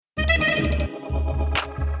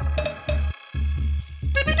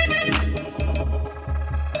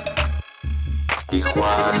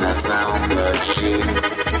Tijuana Sound Machine.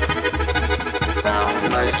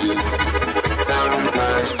 Sound Machine. Sound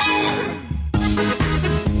Machine.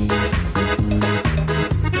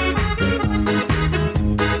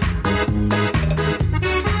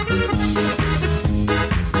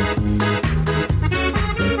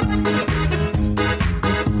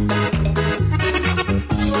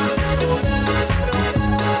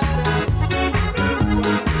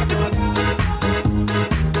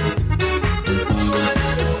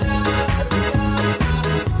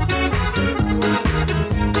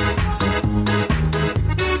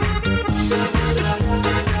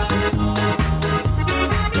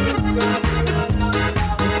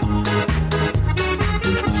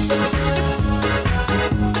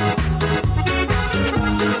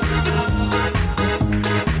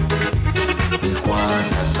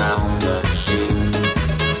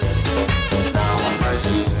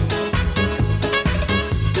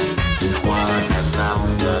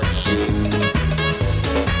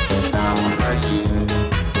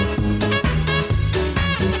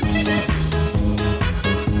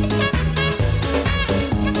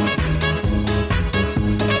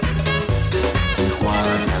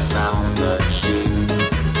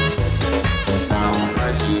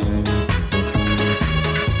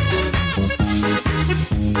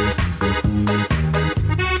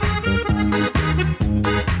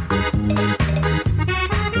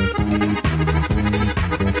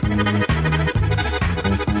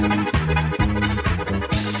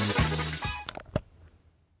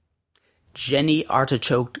 Jenny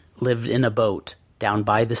Artichoke lived in a boat down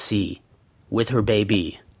by the sea with her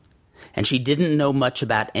baby, and she didn't know much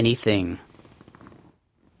about anything,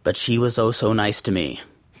 but she was oh so nice to me.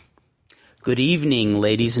 Good evening,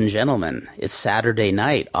 ladies and gentlemen. It's Saturday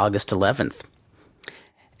night, August 11th,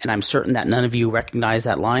 and I'm certain that none of you recognize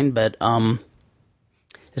that line, but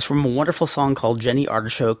it's from a wonderful song called Jenny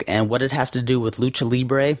Artichoke, and what it has to do with Lucha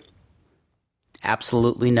Libre?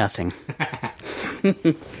 Absolutely nothing.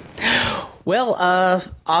 Well,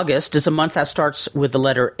 August is a month that starts with the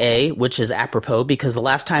letter A, which is apropos because the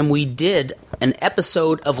last time we did an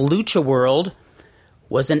episode of Lucha World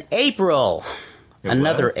was in April.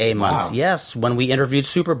 Another A month. Wow. Yes, when we interviewed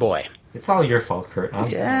Superboy. It's all your fault, Kurt.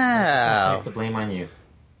 Yeah. I place the blame on you.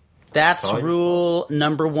 That's rule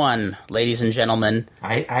number 1, ladies and gentlemen.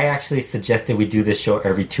 I actually suggested we do this show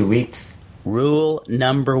every 2 weeks. Rule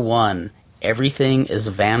number 1. Everything is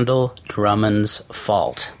Vandal Drummond's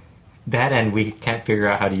fault. That and we can't figure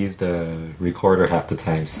out how to use the recorder half the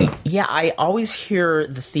time. So. Yeah, I always hear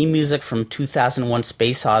the theme music from 2001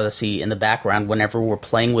 Space Odyssey in the background whenever we're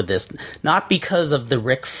playing with this. Not because of the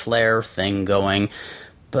Ric Flair thing going,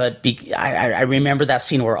 but I remember that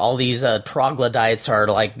scene where all these troglodytes are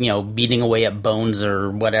like, beating away at bones or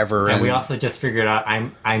whatever. And we also just figured out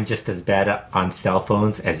I'm just as bad on cell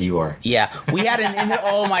phones as you are. Yeah, we had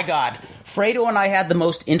oh my God. Fredo and I had the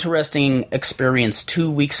most interesting experience 2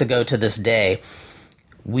 weeks ago to this day.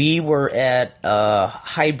 We were at a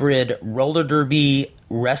hybrid roller derby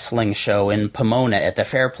wrestling show in Pomona at the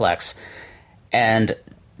Fairplex, and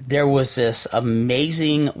there was this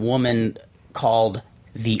amazing woman called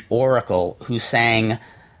the Oracle who sang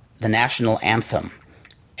the national anthem.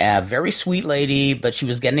 A very sweet lady, but she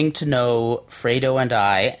was getting to know Fredo and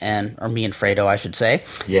I, or me and Fredo, I should say.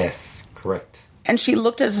 Yes, correct. And she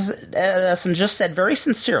looked at us and just said very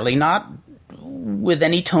sincerely, not with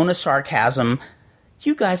any tone of sarcasm,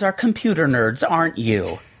 "You guys are computer nerds, aren't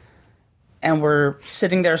you?" And we're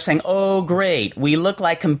sitting there saying, "Oh, great, we look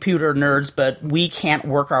like computer nerds, but we can't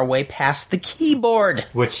work our way past the keyboard."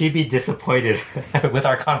 Would she be disappointed with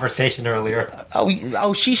our conversation earlier?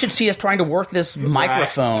 Oh, she should see us trying to work this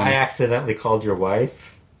microphone. I accidentally called your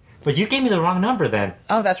wife. But you gave me the wrong number then.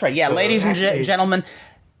 Oh, that's right. Yeah, so ladies and gentlemen,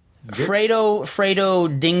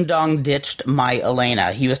 Fredo ding-dong ditched my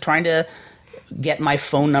Elena. He was trying to get my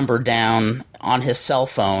phone number down on his cell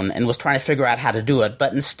phone and was trying to figure out how to do it,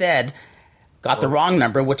 but instead got the wrong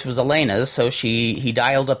number, which was Elena's, so he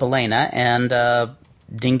dialed up Elena and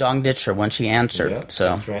ding-dong ditched her when she answered. Yep, so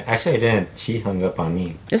that's right. Actually, I didn't. She hung up on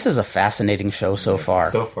me. This is a fascinating show so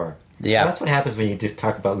far. So far. Yeah. Well, that's what happens when you do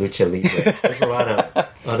talk about Lucha Libre. There's a lot of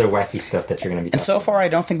other wacky stuff that you're going to be talking about. And so far, I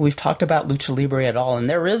don't think we've talked about Lucha Libre at all, and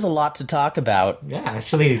there is a lot to talk about. Yeah,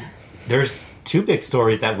 actually, there's 2 big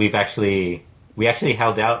stories that we actually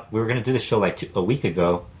held out. We were going to do the show like a week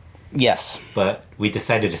ago. Yes. But we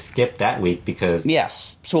decided to skip that week because...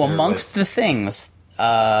 Yes. So amongst the things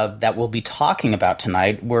that we'll be talking about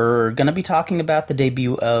tonight, we're going to be talking about the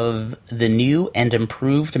debut of the new and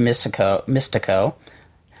improved Mystico.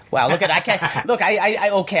 Wow, look at I can't look.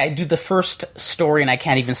 Okay. I do the first story and I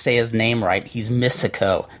can't even say his name right. He's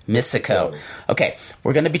Mystico. Okay,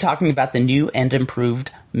 we're going to be talking about the new and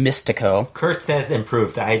improved Mystico. Kurt says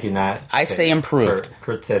improved. I do not. I say improved.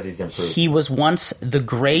 Kurt says he's improved. He was once the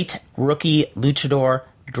great rookie luchador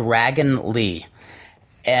Dragon Lee.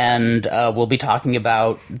 And we'll be talking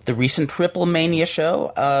about the recent Triple Mania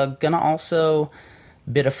show. Gonna also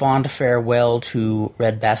bid a fond farewell to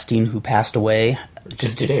Red Bastien, who passed away.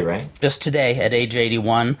 Just today, right? Just today, at age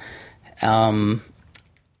 81. And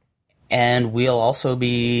we'll also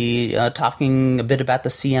be talking a bit about the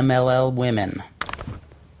CMLL women.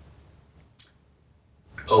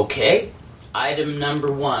 Okay, item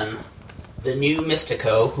number 1. The new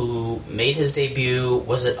Mystico, who made his debut,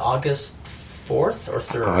 was it August 4th or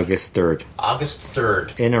 3rd? August 3rd. August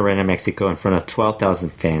 3rd. In Arena, Mexico, in front of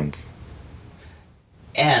 12,000 fans.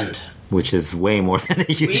 And... which is way more than they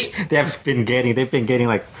usually... They've been getting,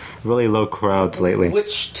 like, really low crowds lately.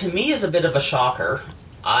 Which, to me, is a bit of a shocker.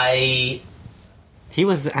 I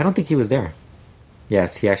don't think he was there.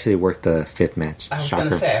 Yes, he actually worked the 5th match. was going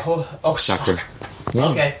to say... Shocker. Shocker. Yeah.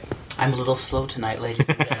 Okay. I'm a little slow tonight, ladies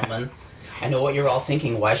and gentlemen. I know what you're all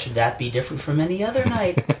thinking. Why should that be different from any other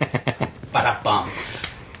night? Ba-da-bum.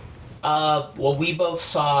 Well, we both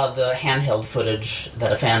saw the handheld footage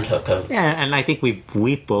that a fan took of... Yeah, and I think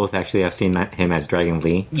we both actually have seen him as Dragon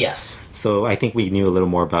Lee. Yes. So I think we knew a little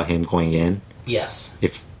more about him going in. Yes.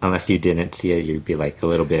 Unless you didn't see it, you'd be like a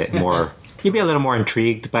little bit more... you'd be a little more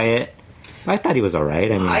intrigued by it. I thought he was all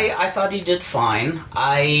right. I mean, I thought he did fine.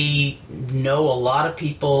 I know a lot of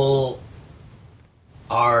people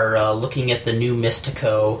are looking at the new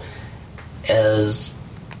Mystico as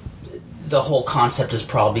the whole concept is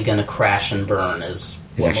probably going to crash and burn. Is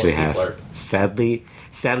it what actually most people has. are.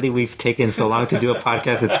 Sadly, we've taken so long to do a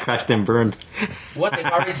podcast that's crashed and burned. What, they've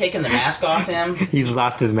already taken the mask off him? He's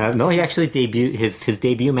lost his mask. No, he actually debuted his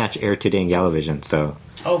debut match aired today in Galavision. So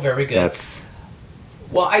oh, very good. That's.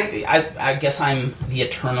 Well, I guess I'm the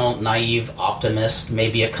eternal naive optimist.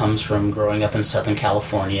 Maybe it comes from growing up in Southern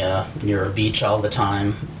California near a beach all the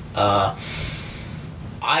time. I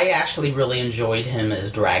actually really enjoyed him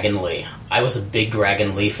as Dragon Lee. I was a big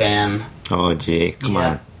Dragon Lee fan. Oh, gee, come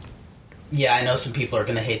on. Yeah, I know some people are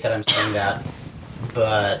going to hate that I'm saying that,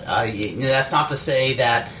 but that's not to say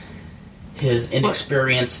that his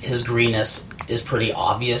inexperience, his greenness is pretty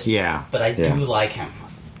obvious. Yeah, but I do like him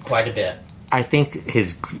quite a bit. I think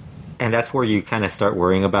and that's where you kind of start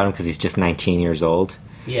worrying about him because he's just 19 years old.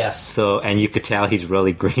 Yes. So, and you could tell he's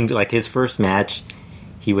really green. Like his first match,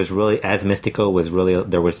 he was really, as Mystico was really,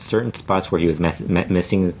 there was certain spots where he was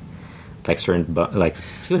missing, like certain, like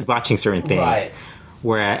he was botching certain things.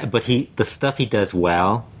 Right. But the stuff he does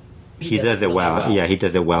well, he does it really well. Yeah, he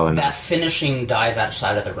does it well enough. That finishing dive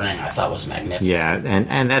outside of the ring, I thought was magnificent. Yeah,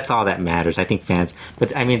 and that's all that matters. I think fans,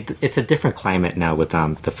 but I mean, it's a different climate now with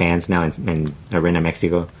the fans now in Arena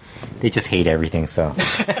Mexico. They just hate everything. So,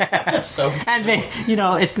 and they,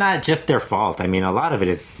 it's not just their fault. I mean, a lot of it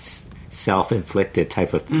is self-inflicted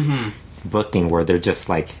type of booking where they're just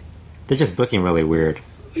booking really weird.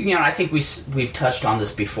 I think we've touched on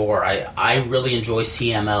this before. I really enjoy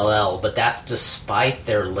CMLL, but that's despite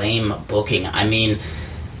their lame booking. I mean,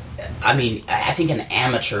 I think an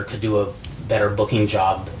amateur could do a better booking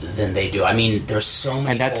job than they do. I mean, there's so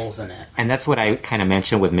many holes in it. And that's what I kind of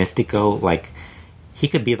mentioned with Mystico. Like, he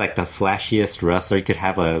could be like the flashiest wrestler. He could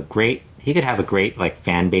have a great like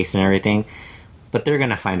fan base and everything, but they're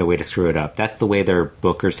gonna find a way to screw it up. That's the way their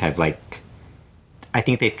bookers have I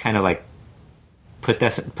think they've kind of put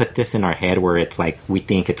this in our head where it's like we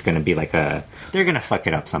think it's going to be they're going to fuck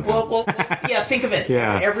it up somehow. Well, yeah, think of it.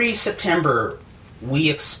 Yeah. Every September,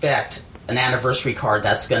 we expect an anniversary card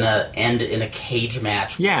that's going to end in a cage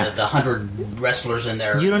match with the 100 wrestlers in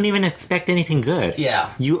there. You don't even expect anything good.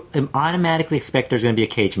 Yeah. You automatically expect there's going to be a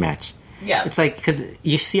cage match. Yeah. It's like, because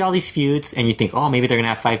you see all these feuds and you think, oh, maybe they're going to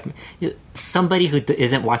have 5. Somebody who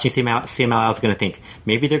isn't watching CMLL is going to think,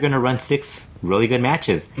 maybe they're going to run 6 really good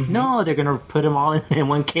matches. Mm-hmm. No, they're going to put them all in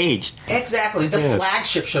one cage. Exactly. The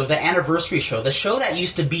flagship show, the anniversary show, the show that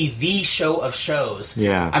used to be the show of shows.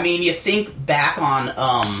 Yeah. I mean, you think back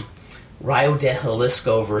on Rayo de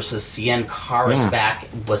Jalisco versus Cien Caras back,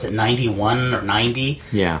 was it 91 or 90?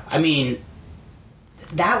 Yeah. I mean,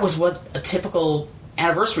 that was what a typical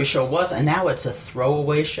anniversary show was, and now it's a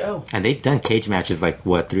throwaway show. And they've done cage matches 3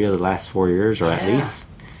 of the last 4 years, or at least.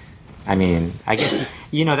 I mean, I guess,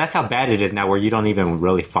 that's how bad it is now where you don't even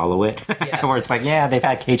really follow it. Yes. Where it's like, yeah, they've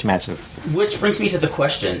had cage matches. Which brings me to the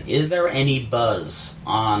question, is there any buzz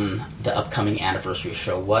on the upcoming anniversary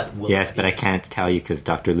show? What will Yes, it be? but I can't tell you because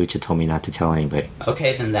Dr. Lucha told me not to tell anybody.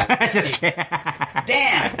 Okay, then that... Just kidding.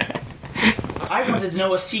 Damn! I wanted to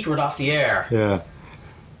know a secret off the air. Yeah.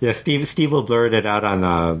 Yeah, Steve will blurt it out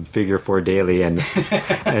on Figure 4 Daily, and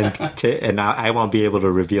I won't be able to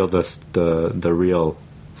reveal the real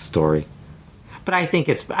story. But I think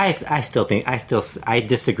I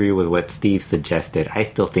disagree with what Steve suggested. I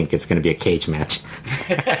still think it's going to be a cage match.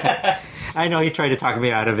 I know he tried to talk me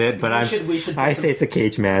out of it, but I say it's a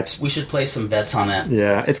cage match. We should play some bets on it.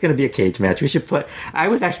 Yeah, it's going to be a cage match. We should put. I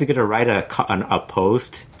was actually going to write a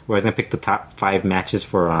post where I was going to pick the top 5 matches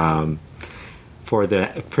for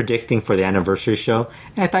the predicting for the anniversary show,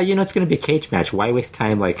 and I thought, it's going to be a cage match. Why waste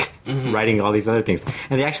time writing all these other things?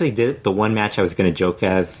 And they actually did the one match I was going to joke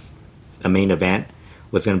as a main event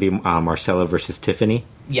was going to be Marcella versus Tiffany.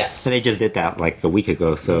 Yes. And they just did that like a week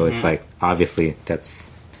ago, so it's like obviously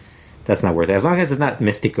that's not worth it. As long as it's not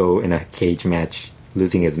Mystico in a cage match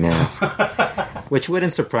losing his mask, which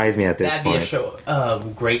wouldn't surprise me at this point. That'd be a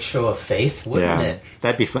great show of faith, wouldn't it?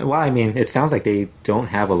 That'd be fun. Well, I mean, it sounds like they don't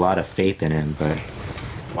have a lot of faith in him, but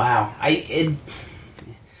wow,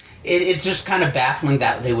 it's just kind of baffling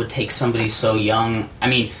that they would take somebody so young. I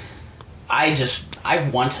mean, I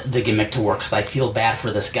want the gimmick to work because I feel bad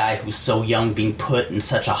for this guy who's so young being put in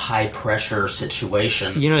such a high pressure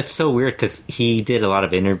situation. It's so weird because he did a lot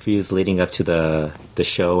of interviews leading up to the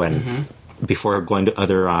show and before going to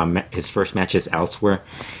other his first matches elsewhere,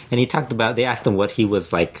 and he talked about. They asked him what he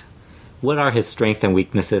was like, what are his strengths and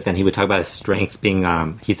weaknesses, and he would talk about his strengths being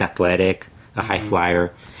he's athletic, a high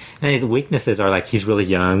flyer, and the weaknesses are like he's really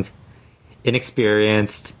young,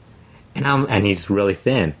 inexperienced, and he's really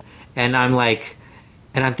thin, and I'm like.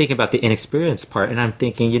 And I'm thinking about the inexperienced part, and I'm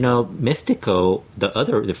thinking, Mystico,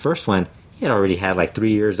 the first one, he had already had like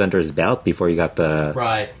 3 years under his belt before he got the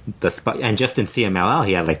spot. And just in CMLL,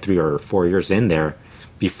 he had like 3 or 4 years in there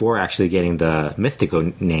before actually getting the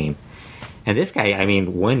Mystico name. And this guy, I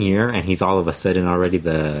mean, 1 year, and he's all of a sudden already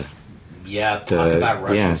talk about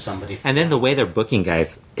rushing somebody. And then the way they're booking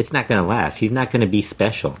guys, it's not going to last. He's not going to be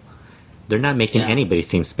special. They're not making anybody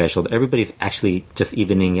seem special. Everybody's actually just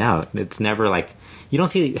evening out. It's never like... You don't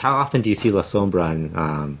see... How often do you see La Sombra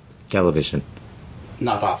on Galavision?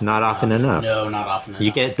 Not often. Not often enough. No, not often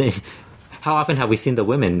enough. How often have we seen the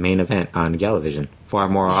women main event on Galavision? Far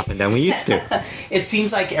more often than we used to. It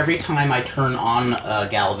seems like every time I turn on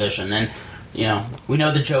Galavision, and, we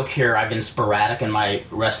know the joke here, I've been sporadic in my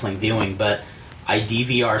wrestling viewing, but I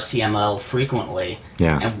DVR CML frequently.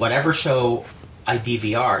 Yeah. And whatever show I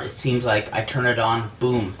DVR, it seems like I turn it on,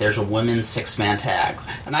 boom, there's a women's 6-man tag.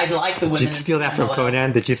 And I like the women's... Did you steal that from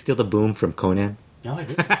Conan? Did you steal the boom from Conan? No, I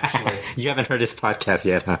didn't, actually. You haven't heard his podcast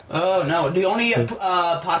yet, huh? Oh, no. The only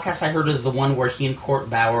podcast I heard is the one where he and Court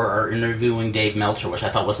Bauer are interviewing Dave Meltzer, which I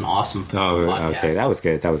thought was an awesome podcast. Okay. That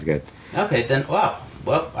was good. Okay, then, wow.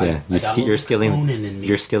 Well, yeah, you're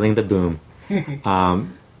stealing the boom.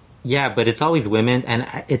 Yeah, but it's always women, and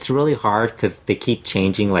it's really hard because they keep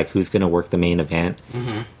changing, like, who's going to work the main event.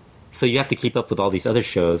 Mm-hmm. So you have to keep up with all these other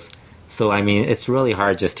shows. So, I mean, it's really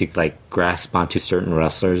hard just to, like, grasp onto certain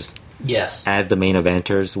wrestlers. Yes. As the main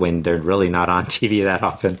eventers when they're really not on TV that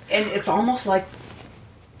often. And it's almost like...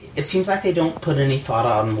 It seems like they don't put any thought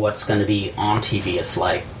on what's going to be on TV. It's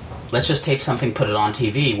like, let's just tape something, put it on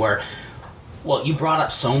TV, where... Well, you brought up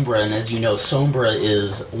Sombra, and as you know, Sombra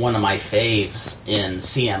is one of my faves in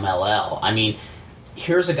CMLL. I mean,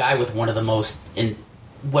 here's a guy with one of the most...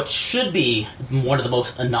 what should be one of the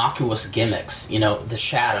most innocuous gimmicks, the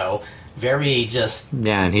Shadow. Very just...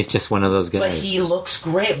 Yeah, and he's just one of those guys. But he looks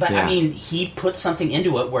great. But, yeah. I mean, he puts something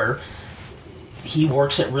into it where he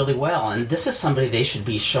works it really well. And this is somebody they should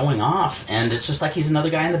be showing off. And it's just like he's another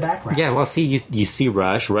guy in the background. Yeah, well, see, you see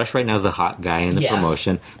Rush. Rush right now is a hot guy in the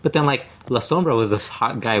promotion. But then, like, La Sombra was this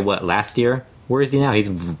hot guy, last year? Where is he now? He's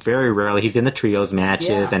very rarely... He's in the trios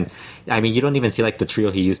matches. Yeah. And, I mean, you don't even see, like, the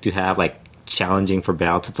trio he used to have, like, challenging for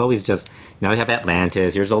belts. It's always just... Now we have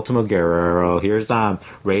Atlantis. Here's Ultimo Guerrero. Here's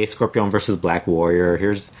Rey Scorpion versus Black Warrior.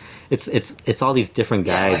 Here's... It's all these different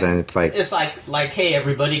guys, and it's like... It's like, hey,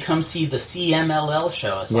 everybody, come see the CMLL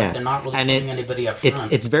show. It's like they're not really putting anybody up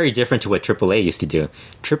front. It's very different to what AAA used to do.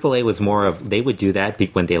 AAA was more of... They would do that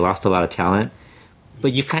when they lost a lot of talent,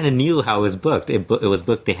 but you kind of knew how it was booked. It was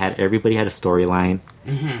booked. Everybody had a storyline,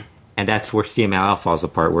 and that's where CMLL falls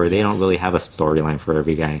apart, where they don't really have a storyline for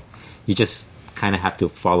every guy. You just kind of have to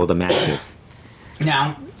follow the matches.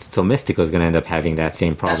 Now... So Mystico's going to end up having that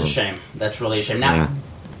same problem. That's a shame. That's really a shame. Now... Yeah.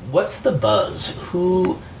 What's the buzz?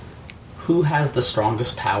 Who who has the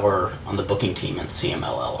strongest power on the booking team in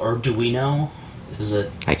CMLL? Or do we know? Is it...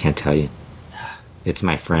 I can't tell you. It's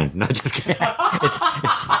my friend. No, just kidding. It's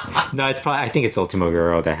probably. I think it's Ultimo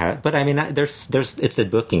Guerrero that had. But I mean, there's. It's a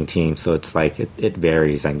booking team, so it's like it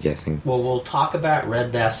varies. I'm guessing. Well, we'll talk about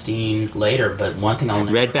Red Bastien later. But one thing I'll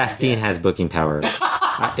never Red Bastien has booking power.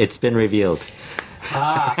 It's been revealed. We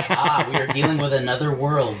are dealing with another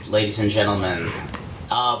world, ladies and gentlemen.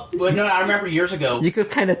 But no, I remember years ago. You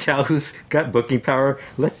could kind of tell who's got booking power.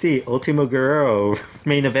 Let's see, Ultimo Guerrero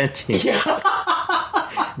main eventing. Yeah.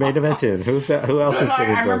 Main eventing. Who's that? Who else is getting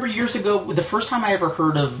booked? I remember years ago, the first time I ever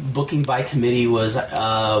heard of booking by committee was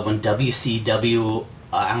when WCW.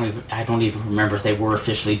 I don't even remember if they were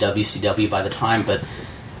officially WCW by the time, but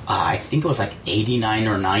I think it was like 89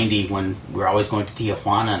 or 90 when we were always going to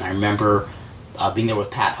Tijuana, and I remember being there with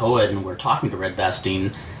Pat Hood, and we were talking to Red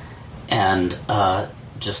Bastien, and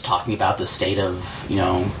just talking about the state of,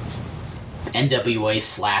 NWA /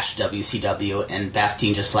 WCW, and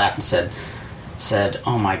Bastien just laughed and said,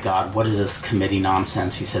 "Oh my God, what is this committee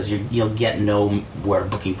nonsense?" He says, "You'll get nowhere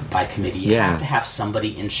booking by committee. You have to have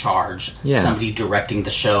somebody in charge, somebody directing the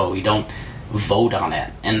show. You don't vote on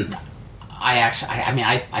it." And I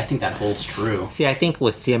think that holds true. See, I think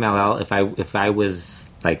with CMLL, if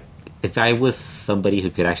I was somebody who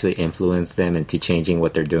could actually influence them into changing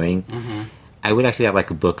what they're doing, I would actually have like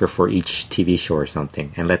a booker for each TV show or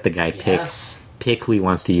something, and let the guy pick who he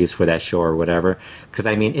wants to use for that show or whatever. Because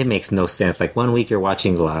I mean, it makes no sense. Like 1 week you're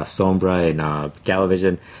watching La Sombra and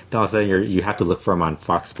Galavision, then all of a sudden you have to look for them on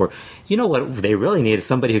Fox Sport. You know what they really need is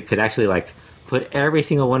somebody who could actually like put every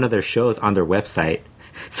single one of their shows on their website,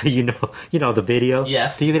 so you know the video.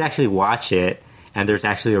 Yes. So you could actually watch it, and there's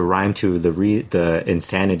actually a rhyme to the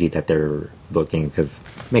insanity that they're booking, because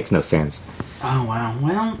it makes no sense. Oh wow.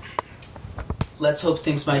 Well, let's hope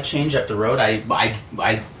things might change up the road. I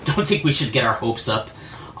don't think we should get our hopes up.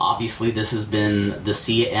 Obviously, this has been the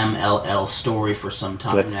CMLL story for some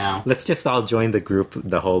time now. Let's just all join the group,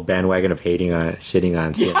 the whole bandwagon of shitting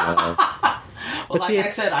on CMLL. Well, I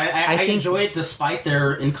said, I think, enjoy it despite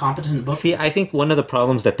their incompetent booking. See, I think one of the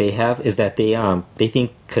problems that they have is that they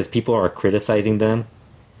think because people are criticizing them,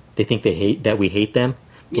 they think that we hate them.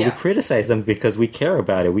 But we criticize them because we care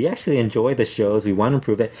about it. We actually enjoy the shows. We want to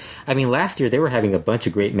improve it. I mean, last year they were having a bunch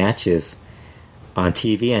of great matches on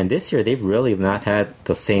TV, and this year they've really not had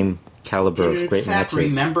the same caliber of great matches.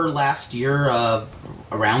 Remember last year,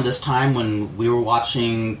 around this time when we were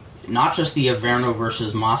watching not just the Averno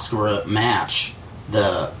versus Mascara match,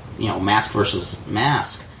 the mask versus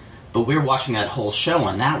mask, but we were watching that whole show,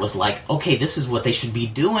 and that was like, okay, this is what they should be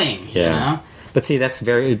doing. Yeah. You know? But see, that's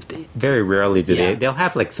very, very rarely do they. They'll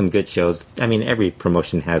have like some good shows. I mean, every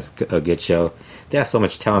promotion has a good show. They have so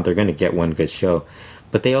much talent; they're going to get one good show.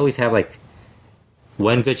 But they always have like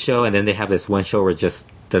one good show, and then they have this one show where it just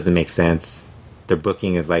doesn't make sense. Their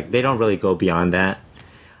booking is like they don't really go beyond that.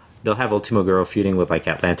 They'll have Ultimo Guerrero feuding with like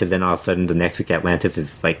Atlantis, and all of a sudden the next week Atlantis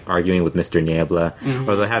is like arguing with Mr. Niebla,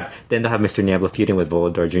 or they'll have Mr. Niebla feuding with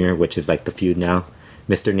Volador Jr., which is like the feud now.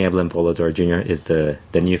 Mr. Niebla and Volador Jr. is the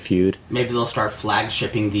new feud. Maybe they'll start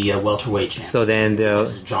flagshipping the welterweight champion. So then they'll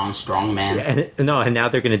John Strongman. And now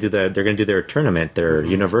they're going to do their tournament, their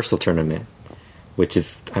Universal tournament, which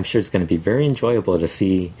is, I'm sure it's going to be very enjoyable to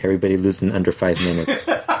see everybody lose in under 5 minutes.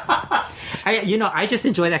 I just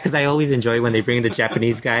enjoy that because I always enjoy when they bring the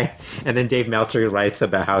Japanese guy, and then Dave Meltzer writes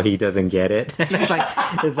about how he doesn't get it. And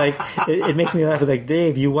it makes me laugh. It's like,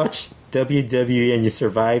 Dave, you watch WWE and you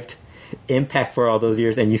survived Impact for all those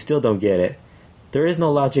years, and you still don't get it. There is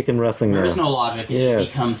no logic in wrestling. There is no logic.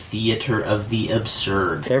 It's become theater of the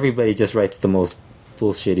absurd. Everybody just writes the most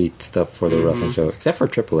bullshitty stuff for the wrestling show, except for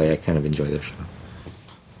AAA. I kind of enjoy their show,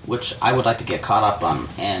 which I would like to get caught up on.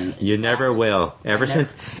 And you never will. Ever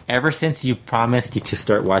since you promised to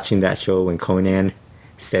start watching that show when Conan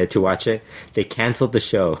said to watch it, they canceled the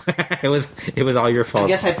show. It was all your fault. I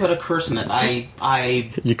guess I put a curse in it.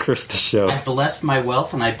 You cursed the show. I blessed my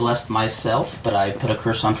wealth and I blessed myself, but I put a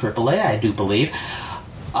curse on AAA, I do believe.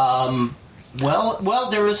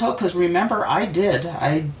 Well, there is hope, because remember, I did,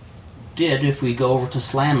 if we go over to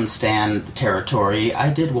Slam and Stan territory,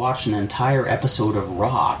 I did watch an entire episode of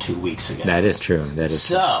Raw 2 weeks ago. That is true.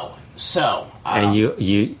 And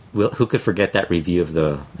who could forget that review of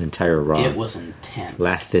the entire Raw? It was intense.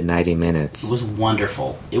 Lasted 90 minutes. It was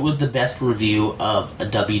wonderful. It was the best review of a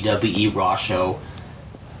WWE Raw show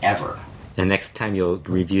ever. And next time you'll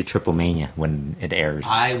review Triple Mania when it airs.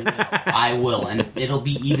 I will, and it'll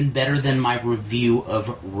be even better than my review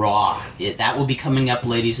of Raw. That will be coming up,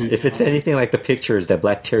 ladies and gentlemen. If it's anything like the pictures that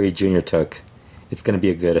Black Terry Jr. took, it's going to be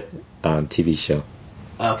a good TV show.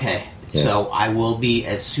 Okay. Yes. So I will be,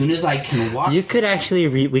 as soon as I can watch. You could actually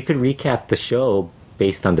we could recap the show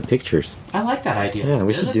based on the pictures. I like that idea. Yeah,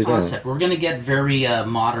 we There's should a do that. concept. We're going to get very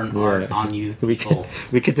modern art on you We people.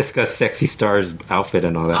 could discuss Sexy Star's outfit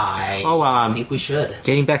and all that. I think we should.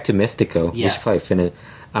 Getting back to Mystico, we should Yes. probably finish.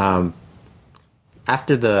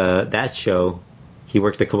 After that show, he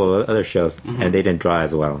worked a couple of other shows, Mm-hmm. and they didn't draw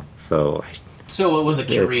as well. So, So it was a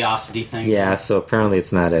curiosity thing. yeah. So apparently,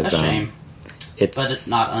 it's not as A shame. It's But it's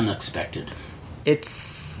not unexpected.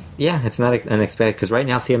 It's not unexpected because right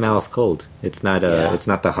now CML is cold. It's not Yeah. it's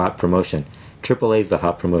not the hot promotion. AAA is the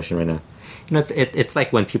hot promotion right now. You know, it's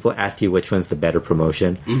like when people ask you which one's the better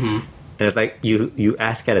promotion, and it's like you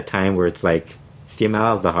ask at a time where it's like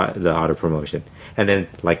CML is the hotter promotion, and then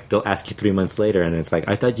like they'll ask you 3 months later, and it's like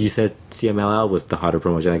I thought you said CMLL was the hotter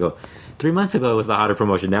promotion. I go 3 months ago it was the hotter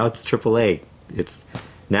promotion. Now it's AAA. It's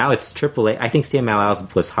AAA. I think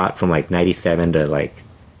CMLL was hot from like '97 to like.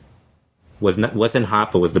 Wasn't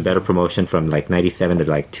hot, but was the better promotion from like '97 to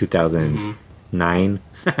like 2009.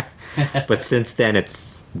 But since then,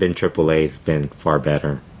 it's been AAA's been far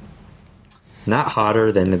better. Not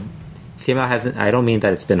hotter than the CML hasn't. I don't mean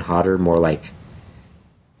that it's been hotter. More like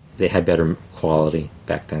they had better quality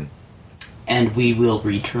back then. And we will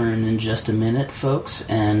return in just a minute, folks,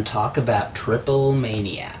 and talk about Triple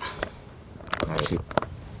Mania.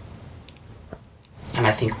 And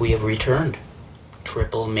I think we have returned.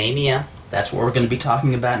 Triple Mania. That's what we're going to be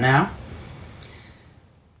talking about now.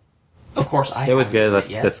 Of course, It was good.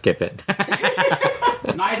 Let's Skip it.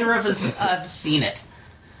 Neither of us have seen it.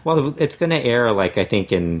 Well, it's going to air like I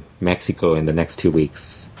think in Mexico in the next 2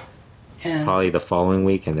 weeks. And Probably the following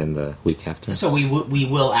week and then the week after. so we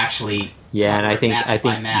will actually. Yeah, and I cover it think match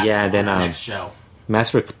by match then on our next show.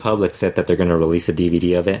 Master Republic said that they're going to release a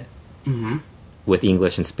DVD of it with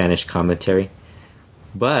English and Spanish commentary,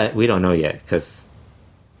 but we don't know yet because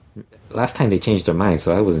last time they changed their mind,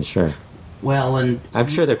 so I wasn't sure. Well, and I'm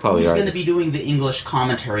sure they probably who's are. going to be doing the English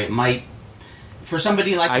commentary? It might, for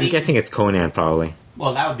somebody like I'm me. guessing it's Conan probably.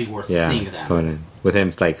 Well, that would be worth Yeah, seeing then. Conan with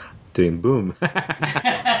him like doing boom,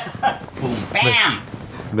 Boom, bam,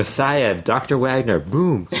 Messiah, Dr. Wagner,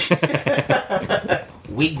 boom.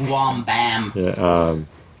 wigwam, bam. Yeah,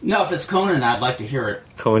 No, if it's Conan, I'd like to hear it.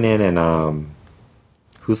 Conan and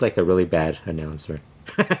who's like a really bad announcer.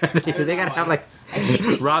 They're know, gonna have like I keep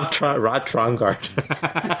thinking- Rod Trongard.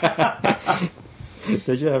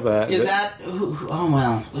 They should have a. Is that oh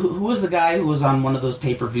well? Who was the guy who was on one of those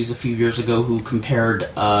pay-per-views a few years ago who compared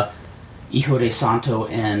Hijo de Santo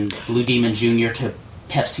and Blue Demon Jr. to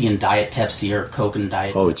Pepsi and Diet Pepsi or Coke and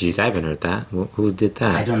Diet? Oh, Pepsi? geez, I haven't heard that. Who did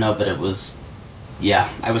that? I don't know, but it was. Yeah,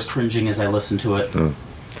 I was cringing as I listened to it.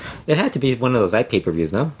 It had to be one of those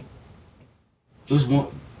iPay-per-views, no? It was one.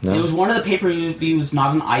 No? It was one of the pay-per-views,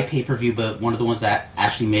 not an iPay-per-view, but one of the ones that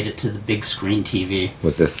actually made it to the big screen TV.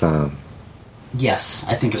 Was this Yes,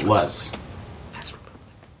 I think it was.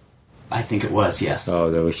 I think it was. Yes. Oh,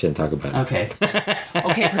 then we shouldn't talk about it. Okay.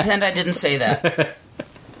 Okay, pretend I didn't say that.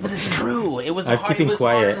 But it's true. It was. I'm hard, keeping it was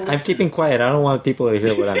quiet. hard to I'm listen. keeping quiet. I don't want people to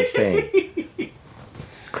hear what I'm saying.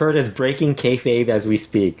 Kurt is breaking kayfabe as we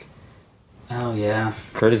speak. Oh yeah,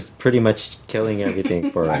 Kurt is pretty much killing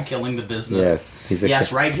everything for I'm us. killing the business. Yes, he's a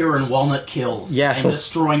Yes, right here in Walnut Kills. Yeah, and so-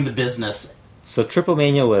 destroying the business. So Triple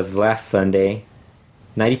Mania was last Sunday,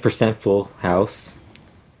 90% full house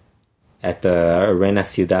at the Arena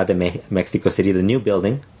Ciudad de Mexico City, the new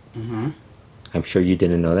building. Mm-hmm. I'm sure you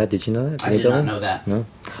didn't know that. Did you know that? I New did not building? know that. No.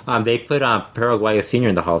 They put Paraguayo Senior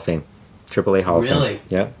in the Hall of Fame, AAA Hall of Fame. Really?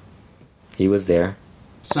 Yep. He was there.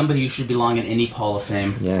 Somebody who should belong in any Hall of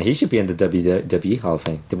Fame. Yeah, he should be in the WWE Hall of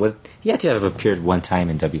Fame. He had to have appeared one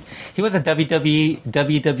time in WWE. He was a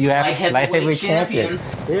WWF Light Heavyweight Champion.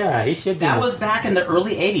 Yeah, he should be. That was back in the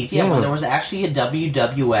early 80s, yeah, Yeah. when there was actually a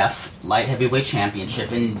WWF Light Heavyweight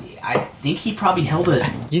Championship, and I think he probably held it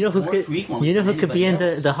You know who more could? frequently You know than who could be in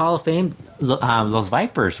anybody else. the Hall of Fame? Los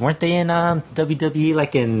Vipers, weren't they in WWE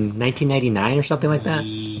like in 1999 or something like that?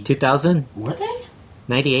 2000, Were they?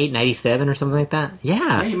 98, 97 or something like that. Yeah,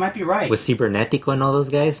 Yeah, you might be right. with Cibernetico and all those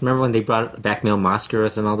guys. Remember when they brought back Mil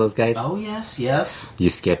Mascaras and all those guys? Oh, yes, yes. You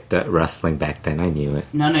skipped wrestling back then. I knew it.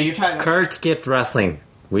 No, you're talking Kurt skipped wrestling.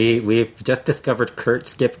 We've just discovered Kurt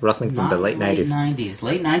skipped wrestling from not the late 90s. 90s.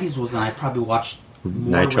 Late 90s was when I probably watched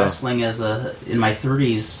more Nitro. wrestling in my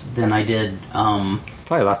 30s than I did.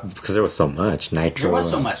 Probably lost because there was so much Nitro. There was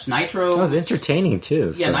so much. Nitro It was entertaining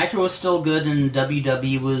too. Yeah, so. Nitro was still good, and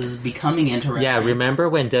WWE was becoming interesting. Yeah, remember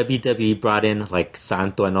when WWE brought in like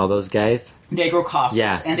Santo and all those guys? Negro Casas.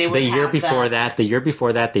 Yeah, and they would the year have before that. The year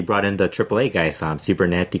before that, they brought in the AAA guys: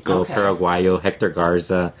 Cibernetico, Okay. Paraguayo, Hector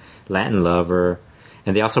Garza, Latin Lover,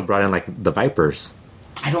 and they also brought in like the Vipers.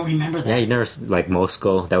 I don't remember that. Yeah, you never like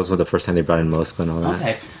Moscow. That was the first time they brought in Moscow and all that.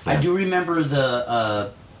 Okay. Yeah. I do remember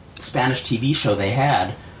the Spanish TV show they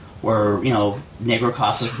had where, Negro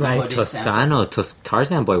Casas... That's right, Toscano.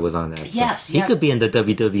 Tarzan Boy was on that. Yes, He could be in the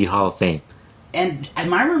WWE Hall of Fame. And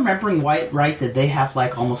am I remembering right that they have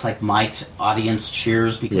almost mic'd audience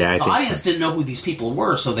cheers because Yeah, I the think audience so. didn't know who these people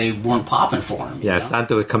were, so they weren't popping for him. Yeah,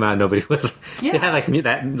 Santo would come out and nobody was... Yeah. They had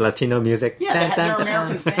that Latino music. Yeah, they're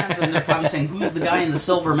American fans, and they're probably saying, "Who's the guy in the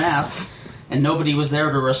silver mask?" And nobody was there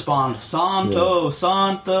to respond. Santo,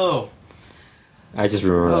 Santo. I just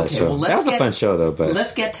remember that show. That was a fun show, though. But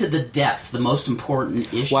let's get to the depth, the most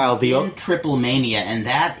important issue in Triple Mania, and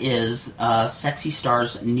that is Sexy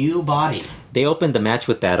Star's new body. They opened the match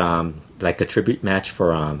with that, a tribute match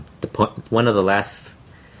for one of the last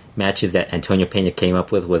matches that Antonio Peña came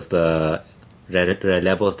up with was the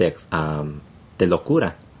Relevos de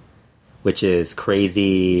Locura, which is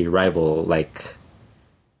crazy rival,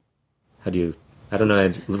 how do you... I don't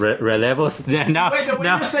know. Relevos. No, Wait, the way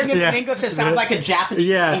you're saying it in English, it sounds like a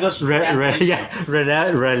Japanese English translation.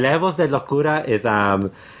 Relevos de Locura is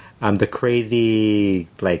the crazy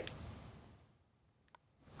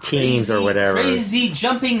teams or whatever. Crazy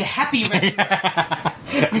jumping happy wrestler.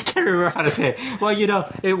 I can't remember how to say it. Well,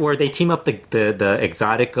 where they team up the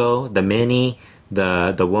Exotico, the Mini,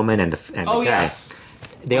 the woman, and the guy. Yes.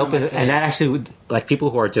 They open, and that actually people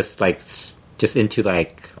who are just into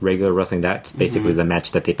regular wrestling, that's basically the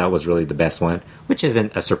match that they thought was really the best one, which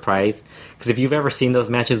isn't a surprise because if you've ever seen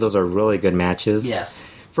those matches, those are really good matches. Yes.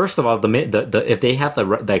 First of all, the if they have the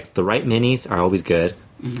right minis are always good.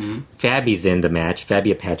 Mm-hmm. Fabi's in the match.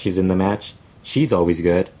 Fabi Apache's in the match. She's always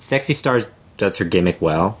good. Sexy Star does her gimmick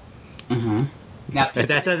well. Mm-hmm. Now,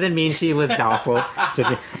 that doesn't mean she was awful. Is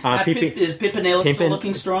Pimpinella still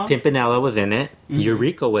looking strong? Pimpinella was in it. Mm-hmm.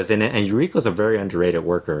 Eureka was in it, and Eureka's a very underrated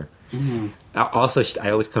worker. Mm-hmm. Also,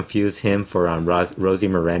 I always confuse him for Rosie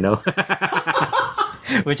Moreno,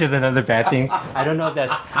 which is another bad thing. I don't know if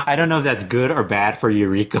that's good or bad for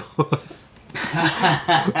Eureka. But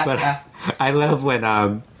I love when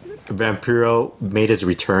Vampiro made his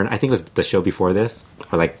return. I think it was the show before this,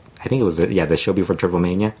 or I think it was the show before Triple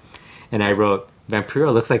Mania. And I wrote,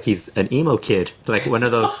 Vampiro looks like he's an emo kid, like one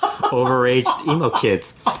of those overaged emo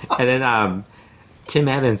kids. And then Tim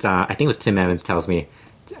Evans, I think it was Tim Evans, tells me,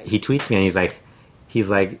 he tweets me and he's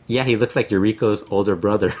like, yeah, he looks like Eureka's older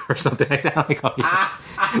brother or something like that. I'm like, oh, yes.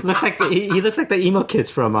 Looks like he looks like the emo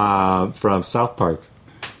kids from South Park.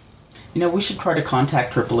 We should try to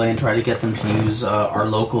contact AAA and try to get them to use our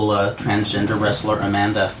local transgender wrestler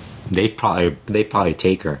Amanda. They probably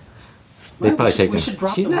take her.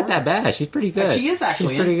 She's not that bad. She's pretty good. She is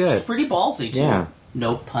actually. She's pretty good. She's pretty ballsy too. Yeah.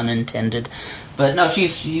 No pun intended. But no,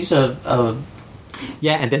 she's a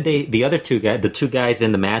Yeah, and then the two guys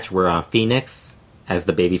in the match were Phoenix as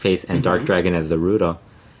the babyface and Dark Dragon as the Rudo,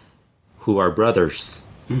 who are brothers.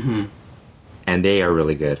 Mm-hmm. And they are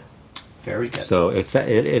really good. Very good. So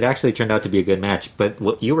it actually turned out to be a good match. But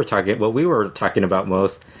what we were talking about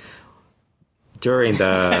most during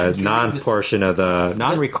the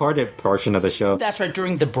non-recorded portion of the show. That's right,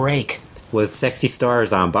 during the break. Was Sexy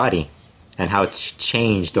Star's body and how it's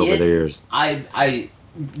changed over the years.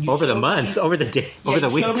 Over the months, over the weeks.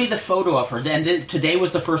 You showed me the photo of her, and today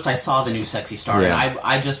was the first I saw the new Sexy Star, and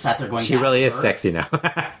I just sat there going, she really is sexy now.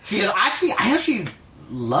 She is. I actually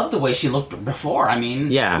love the way she looked before. I mean,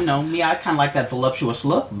 me, I kind of like that voluptuous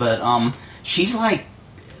look, but she's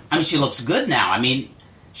she looks good now. I mean,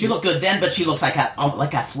 she looked good then, but she looks like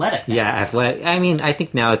athletic now. Yeah, athletic. I mean, I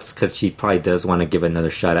think now it's because she probably does want to give another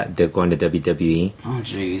shot at going to WWE. Oh,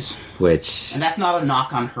 jeez. And that's not a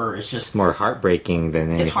knock on her. It's just more heartbreaking than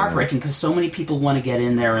anything. It's heartbreaking because so many people want to get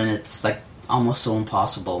in there, and it's almost so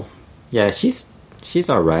impossible. Yeah, she's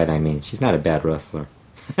all right. I mean, she's not a bad wrestler.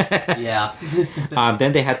 Yeah.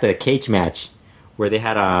 Then they had the cage match where they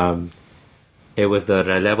had it was the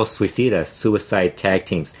Relevo Suicidas, suicide tag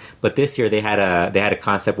teams. But this year they had a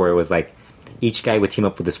concept where it was each guy would team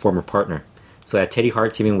up with his former partner. So they had Teddy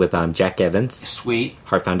Hart teaming with Jack Evans. Sweet.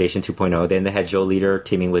 Hart Foundation 2.0. Then they had Joe Leader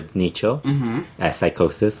teaming with Nicho as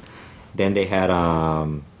Psychosis. Then they had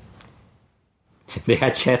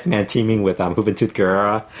Chessman teaming with Juventud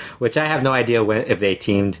Guerrera, which I have no idea if they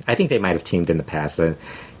teamed. I think they might have teamed in the past.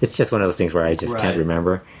 It's just one of those things where I just can't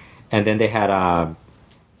remember. And then they had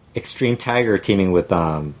Extreme Tiger teaming with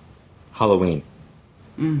Halloween,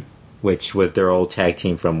 which was their old tag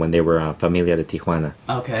team from when they were Familia de Tijuana.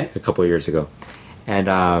 Okay. A couple of years ago. And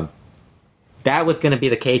that was going to be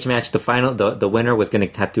the cage match. The winner was going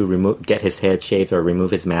to have to get his head shaved or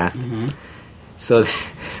remove his mask. Mm-hmm. So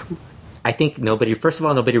I think nobody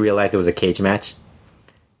realized it was a cage match.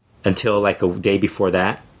 until like a day before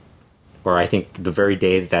that, or I think the very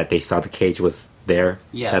day that they saw the cage was there.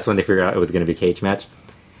 Yes. That's when they figured out it was going to be a cage match.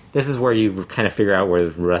 This is where you kind of figure out where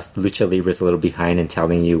Lucha Libre is a little behind in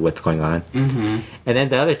telling you what's going on. Mm-hmm. And then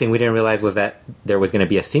the other thing we didn't realize was that there was going to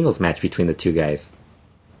be a singles match between the two guys.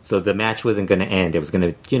 So the match wasn't going to end. It was going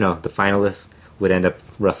to, the finalists would end up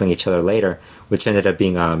wrestling each other later, which ended up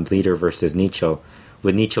being Leader versus Nicho,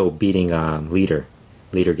 with Nicho beating Leader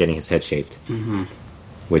getting his head shaved,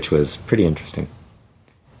 which was pretty interesting.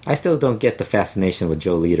 I still don't get the fascination with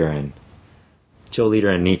Joe Leader and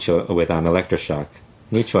Nicho with Electroshock.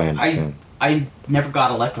 Nicho, I understand. I never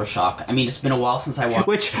got Electroshock. I mean, it's been a while since I watched.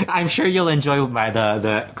 Which I'm sure you'll enjoy by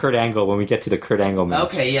the Kurt Angle when we get to the Kurt Angle match.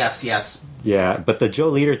 Okay, yes. Yeah, but the Joe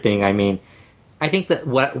Leader thing, I mean, I think that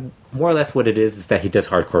what more or less what it is that he does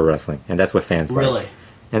hardcore wrestling, and that's what fans like. Really?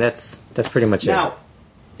 And that's pretty much it. Now,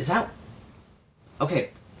 is that okay?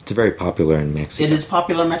 It's very popular in Mexico. It is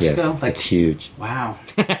popular in Mexico. Yes, it's huge. Wow.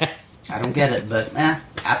 I don't get it, but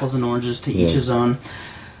apples and oranges to each his own.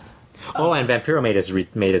 Oh, and Vampiro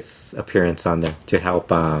made his appearance on there to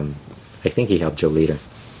help. I think he helped Joe Leader.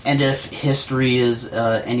 And if history is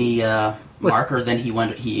any marker, then he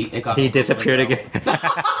disappeared really again.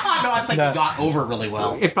 No, it's like he got over really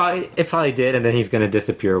well. It probably did, and then he's going to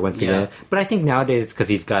disappear once again. But I think nowadays it's because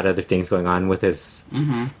he's got other things going on with his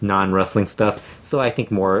non-wrestling stuff. So I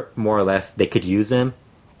think more or less they could use him,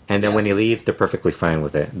 and then when he leaves, they're perfectly fine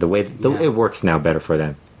with it. The way it works now better for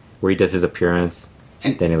them, where he does his appearance,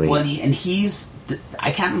 and then he leaves. Well,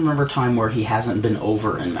 I can't remember a time where he hasn't been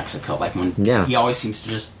over in Mexico. Like when he always seems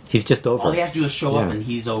to he's just over. All he has to do is show up, and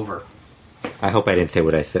he's over. I hope I didn't say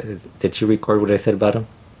what I said. Did you record what I said about him?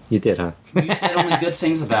 You did, huh? You said only good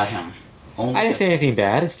things about him. I didn't say anything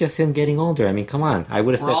bad. It's just him getting older. I mean, come on. I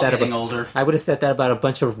would have said that about older. I would have said that about a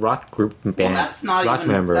bunch of rock group bands. Well, that's not rock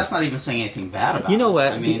even members. That's not even saying anything bad about. You know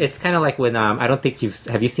what? I mean, it's kind of like when I don't think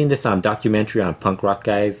have you seen this documentary on punk rock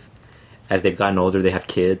guys? As they've gotten older, they have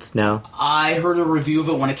kids now. I heard a review of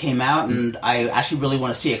it when it came out, and I actually really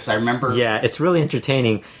want to see it because I remember. Yeah, it's really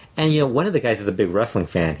entertaining. And one of the guys is a big wrestling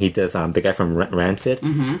fan. He does the guy from Rancid.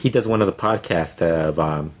 Mm-hmm. He does one of the podcasts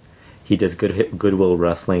of he does Goodwill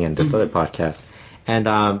Wrestling and this other podcast.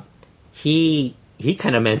 And he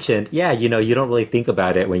kind of mentioned, you don't really think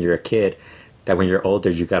about it when you're a kid. That when you're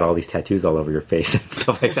older, you got all these tattoos all over your face and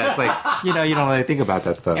stuff like that. It's like, you don't really think about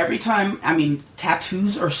that stuff. Every time, I mean,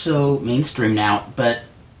 tattoos are so mainstream now, but,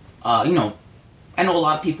 I know a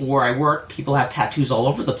lot of people where I work, people have tattoos all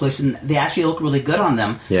over the place, and they actually look really good on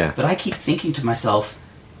them. Yeah. But I keep thinking to myself,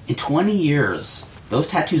 in 20 years, those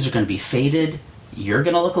tattoos are going to be faded, you're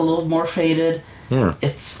going to look a little more faded. Yeah.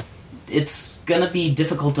 It's going to be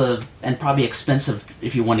difficult and probably expensive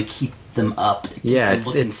if you want to keep them up.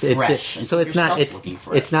 It's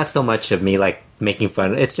not so much of me like making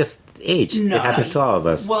fun. It's just age. It happens to all of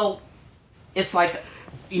us. Well, it's like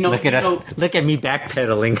look at us. Look at me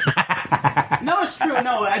backpedaling. No, it's true.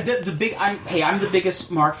 No, I'm the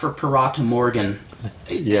biggest mark for Pirata Morgan.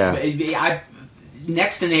 Yeah.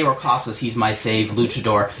 Next to Nero Casas, he's my fave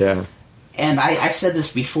luchador. Yeah. And I've said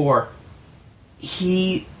this before.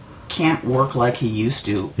 He can't work like he used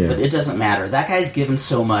to, but it doesn't matter. That guy's given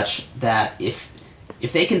so much that if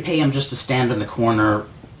they can pay him just to stand in the corner,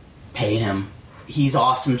 pay him. He's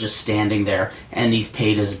awesome just standing there, and he's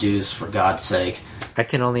paid his dues, for God's sake. I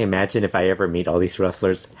can only imagine if I ever meet all these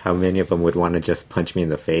wrestlers, how many of them would want to just punch me in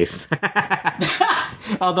the face.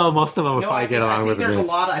 Although most of them would probably get along with me. I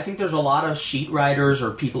think there's a lot of sheet writers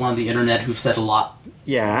or people on the internet who've said a lot.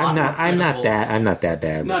 Yeah, I'm not that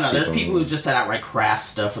bad. No, there's people who just said outright crass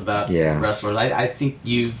stuff about wrestlers. I think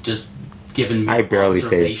you've just given me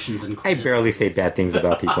observations and criticisms. I barely say bad things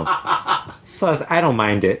about people. Plus, I don't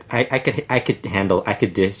mind it. I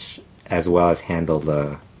could dish as well as handle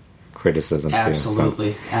the criticism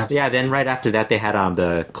absolutely. too. So. Absolutely. Yeah, then right after that they had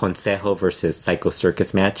the Consejo versus Psycho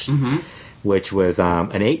Circus match, which was an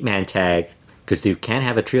 8-man tag, because you can't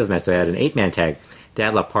have a trios match, so they had an 8-man tag. They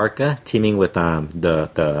had La Parca teaming with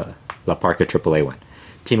the La Parca AAA one,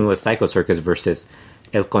 teaming with Psycho Circus versus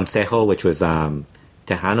El Consejo, which was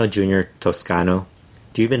Tejano Jr. Toscano.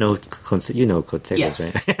 Do you even know you know Consejos, yes.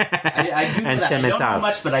 right? I do know and that. Cemental. I don't know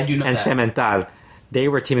much, but I do know and that. Cemental. They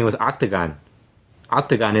were teaming with Octagon.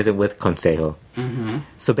 Octagon isn't with Consejo. Mm-hmm.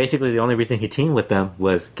 So basically the only reason he teamed with them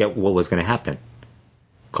was get what was going to happen.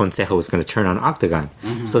 Consejo was going to turn on Octagon.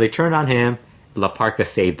 Mm-hmm. So they turned on him. La Parca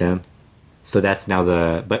saved them. So that's now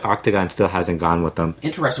but Octagon still hasn't gone with them.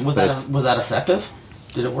 Interesting. Was that effective?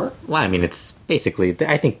 Did it work? Well, I mean, it's basically.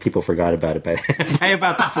 I think people forgot about it by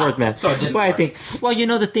about the fourth match. So it didn't work.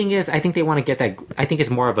 The thing is, I think they want to get that. I think it's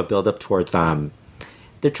more of a build up towards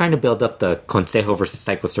they're trying to build up the Consejo versus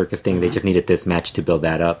Psycho Circus thing. They just needed this match to build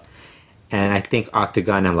that up. And I think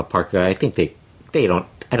Octagon and La Parca, I think they don't.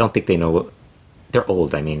 I don't think they know. They're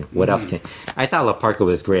old. I mean, what else can? I thought La Parca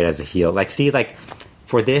was great as a heel.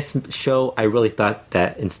 For this show, I really thought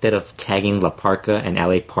that instead of tagging La Parca and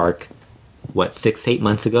LA Park, 6-8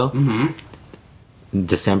 months ago,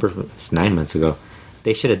 December, it's 9 months ago,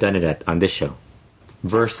 they should have done it on this show.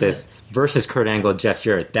 Versus Kurt Angle, Jeff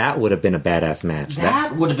Jarrett. That would have been a badass match.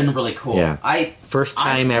 That would have been really cool. Yeah. First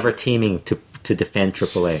time ever teaming to defend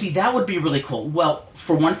AAA. See, that would be really cool. Well,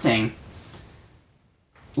 for one thing,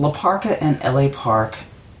 La Parca and LA Park,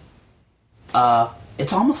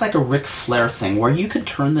 it's almost like a Ric Flair thing where you could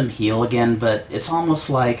turn them heel again, but it's almost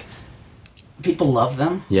like people love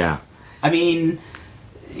them. Yeah. I mean,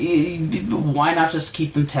 why not just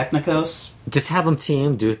keep them Technicos? Just have them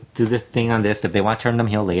team, do this thing on this. If they want to turn them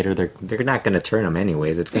heel later, they're not going to turn them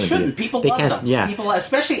anyways. It's going to be... Shouldn't. People love them. Yeah. People,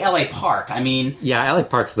 especially LA Park. I mean... Yeah, LA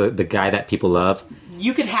Park's the guy that people love.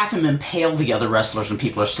 You could have him impale the other wrestlers and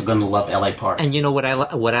people are still going to love LA Park. And you know what I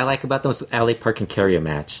like about them is LA Park can carry a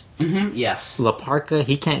match. Mm-hmm, yes. La Parca,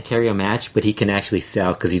 he can't carry a match, but he can actually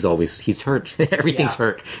sell because he's hurt. Everything's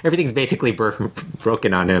hurt. Everything's basically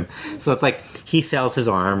broken on him. So it's like he sells his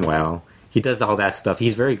arm well. He does all that stuff.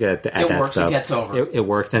 He's very good at that works, stuff. It gets over. It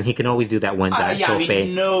works, and he can always do that one dive I tope.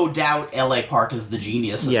 mean, no doubt LA Park is the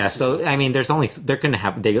genius of Yeah, the so, I mean,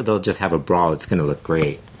 they'll just have a brawl. It's going to look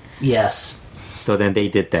great. Yes. So then they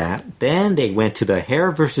did that. Then they went to the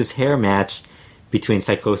hair versus hair match between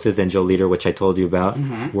Psychosis and Joe Leader, which I told you about,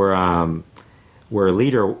 where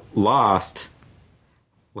Leader lost,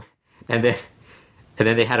 and then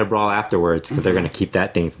they had a brawl afterwards because they're going to keep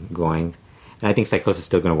that thing going. And I think Psychosis is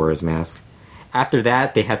still going to wear his mask. After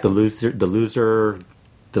that, they had the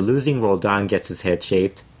losing Roldan gets his head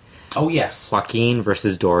shaved. Oh yes. Joaquin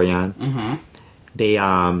versus Dorian. Mm-hmm. They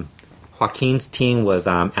Joaquin's team was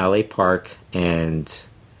LA Park and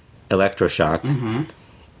Electroshock,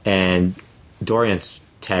 and Dorian's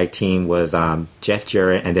tag team was Jeff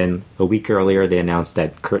Jarrett. And then a week earlier, they announced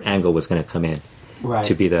that Kurt Angle was going to come in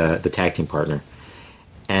to be the tag team partner.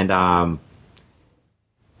 And I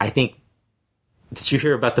think. Did you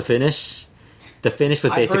hear about the finish? The finish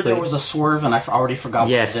was basically... I heard there was a swerve, and I already forgot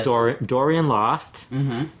what it is. Yes, Dorian lost,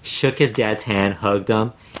 shook his dad's hand, hugged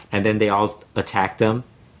him, and then they all attacked him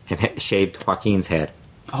and shaved Joaquin's head.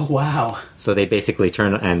 Oh, wow. So they basically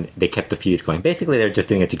turned, and they kept the feud going. Basically, they're just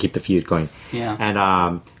doing it to keep the feud going. Yeah.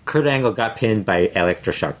 And Kurt Angle got pinned by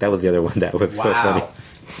Electroshock. That was the other one that was so funny.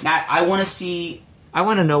 Now, I want to see... I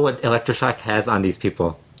want to know what Electroshock has on these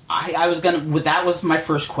people. I was going to... That was my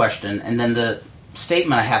first question, and then the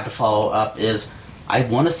statement I have to follow up is I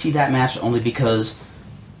want to see that match only because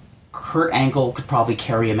Kurt Angle could probably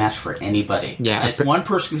carry a match for anybody. Yeah, if one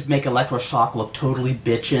person could make Electroshock look totally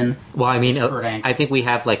bitchin', well, I mean, Kurt Angle. I think we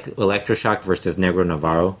have like Electroshock versus Negro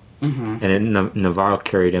Navarro, and then Navarro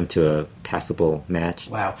carried him to a passable match.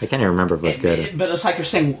 Wow, I can't even remember if it was good. But it's like you're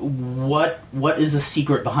saying, what is the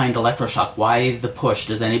secret behind Electroshock? Why the push?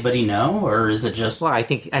 Does anybody know, or is it just? Well, I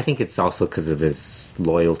think it's also because of his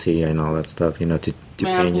loyalty and all that stuff. You know, to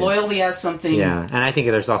man, loyalty has something. Yeah, and I think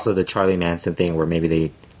there's also the Charlie Manson thing where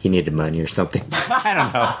maybe he needed money or something. I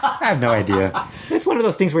don't know. I have no idea. It's one of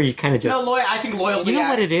those things where you kind of just... No, I think loyalty... You know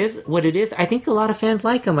what it is? What it is? I think a lot of fans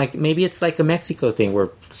like him. Like, maybe it's like a Mexico thing where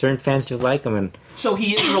certain fans just like him. And so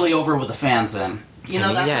he is really over with the fans then. You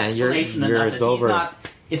know, that's an explanation enough.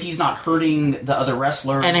 If he's not hurting the other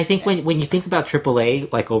wrestlers... And I think when you think about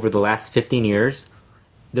AAA, like over the last 15 years,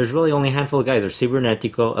 there's really only a handful of guys. There's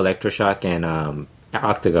Cibernetico, Electroshock, and...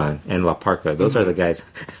 Octagon and La Parca. Those are the guys.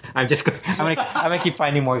 I'm gonna keep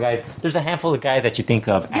finding more guys. There's a handful of guys that you think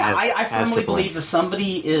of. Yeah, I firmly believe if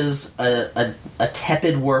somebody is a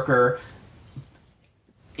tepid worker,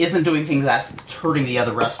 isn't doing things that's hurting the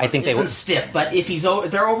other wrestler. I think isn't stiff. But if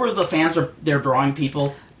they're over the fans, or they're drawing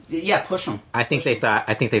people. Yeah, push them. I think they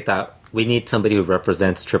thought we need somebody who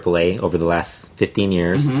represents AAA over the last 15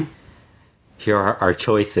 years. Here are our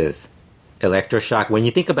choices. Electroshock. When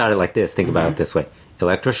you think about it like this, think about it this way.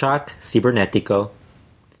 Electroshock, Cibernetico,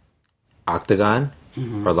 Octagon,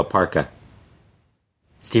 or La Parca.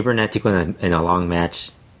 Cibernetico in a long match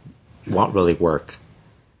won't really work.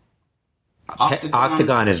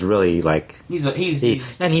 Octagon is really like he's not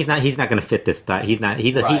going to fit this. He's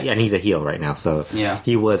a heel right now. So yeah,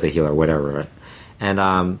 he was a heel or whatever. Right?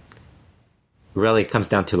 And really it comes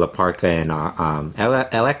down to La Parca and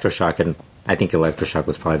Electroshock, and I think Electroshock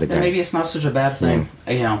was probably the guy. And maybe it's not such a bad thing.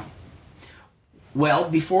 You know. Well,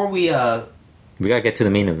 before we gotta get to the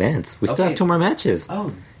main events. We still have 2 more matches.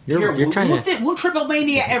 Oh, You're trying to. Will Triple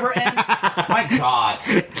Mania ever end? My God.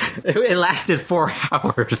 It lasted 4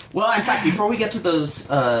 hours. Well, in fact, before we get to those,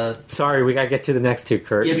 Sorry, we gotta get to the next two,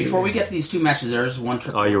 Kurt. before we get to these two matches, there's one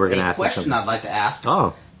you were gonna ask me question something. I'd like to ask.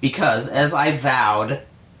 Oh, Because as I vowed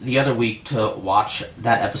the other week to watch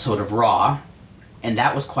that episode of Raw, and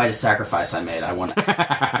that was quite a sacrifice I made.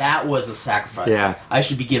 That was a sacrifice. Yeah. I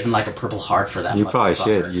should be given like a Purple Heart for that. you probably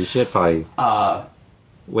motherfucker. should. You should probably.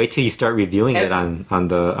 Wait till you start reviewing as- it on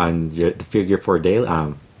the Figure 4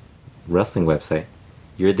 Daily wrestling website.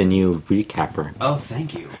 You're the new recapper. Oh,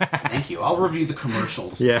 thank you. Thank you. I'll review the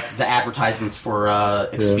commercials. Yeah. The advertisements for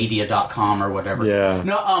Expedia.com or whatever. Yeah.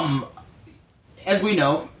 No, as we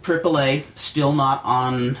know, AAA still not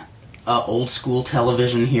on old school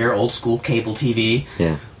television here, old school cable TV.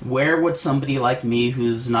 Yeah. Where would somebody like me,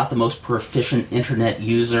 who's not the most proficient internet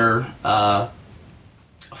user,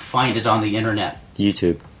 find it on the internet?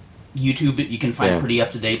 YouTube. YouTube, you can find Yeah. pretty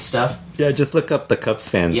up-to-date stuff. Yeah, just look up the Cubs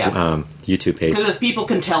fans Yeah. YouTube page. Because as people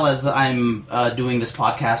can tell as I'm doing this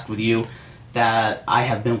podcast with you, that I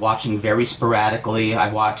have been watching very sporadically. I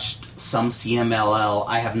watched some CMLL.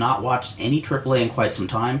 I have not watched any AAA in quite some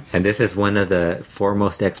time. And this is one of the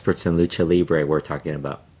foremost experts in lucha libre we're talking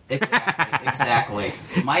about. Exactly.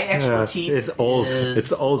 My expertise it's old. is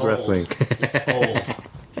It's old wrestling. It's old.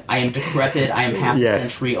 I am decrepit. I am half a Yes.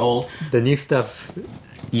 century old. The new stuff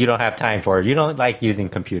you don't have time for. You don't like using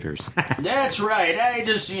computers. That's right. I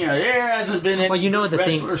just, there hasn't been any Well, you know the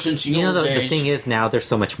thing. wrestler since the You know old the days. thing is now there's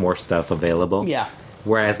so much more stuff available. Yeah.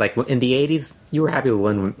 Whereas like in the '80s, you were happy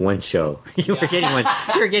with one show. You were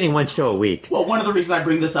getting one show a week. Well, one of the reasons I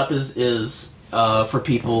bring this up is for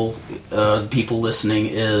people listening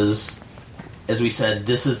is, as we said,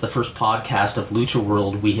 this is the first podcast of Lucha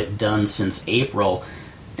World we have done since April,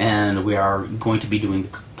 and we are going to be doing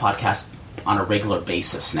the podcast on a regular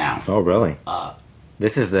basis now. Oh, really?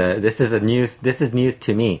 This is news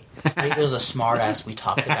to me. It was a smartass. We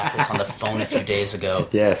talked about this on the phone a few days ago.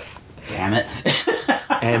 Yes. Damn it.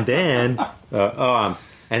 And then, and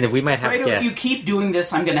then we might have Fredo, guests. if you keep doing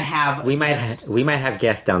this, I'm going to have we might have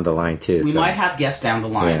guests down the line too. we so. might have guests down the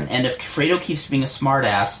line. Yeah. And if Fredo keeps being a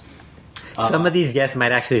smartass, Some of these guests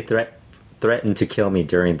might actually threaten to kill me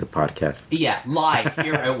during the podcast. yeah, live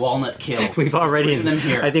here at Walnut Kills. We've already. Bring them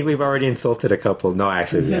here. I think we've already insulted a couple. No,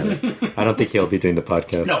 actually, we haven't. I don't think he'll be doing the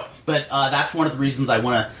podcast. No, but that's one of the reasons I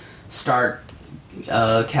want to start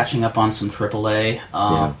catching up on some AAA.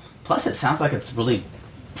 Yeah. Plus, it sounds like it's really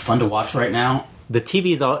fun to watch right now. The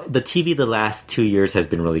TV the last 2 years has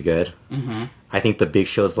been really good. Mm-hmm. I think the big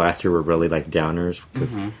shows last year were really like downers.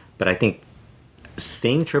 But I think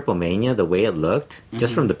seeing Triple Mania, the way it looked,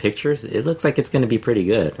 just from the pictures, it looks like it's going to be pretty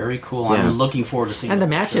good. Very cool. Yeah. I'm looking forward to seeing And the that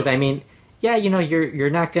matches, show. I mean, yeah, you're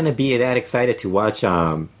not going to be that excited to watch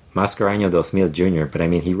Mascareño Dos Mil Jr., but I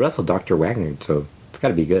mean, he wrestled Dr. Wagner, so it's got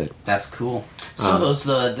to be good. That's cool. So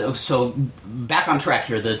so back on track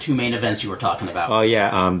here. The two main events you were talking about. Oh yeah,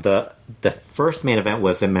 the first main event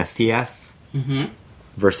was the Messias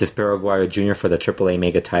versus Paraguayo Jr. for the AAA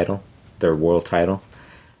Mega title, their world title.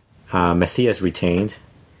 Messias retained.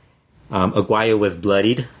 Aguayo was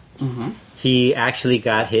bloodied. He actually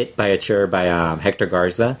got hit by a chair by Hector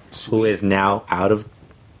Garza, who is now out of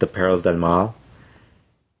the Perros del Mal.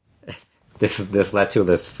 This led to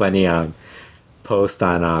this funny post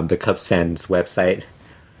on the Cubs fans website.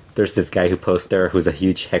 There's this guy who posts there who's a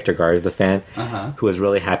huge Hector Garza fan, who was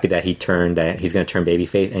really happy that he's going to turn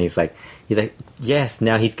babyface, and he's like, yes,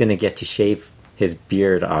 now he's going to get to shave his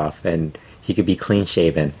beard off, and he could be clean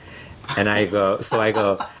shaven. And I go,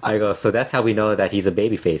 so that's how we know that he's a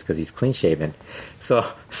babyface, because he's clean shaven. So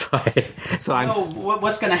I'm. No,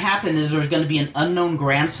 what's going to happen is there's going to be an unknown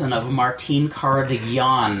grandson of Martin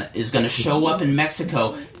Caradagian is going to show up in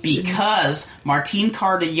Mexico because Martin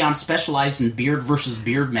Caradagian specialized in beard versus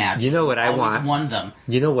beard matches. You know what I Always want? won them.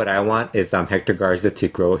 You know what I want is Hector Garza to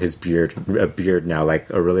grow his beard now, like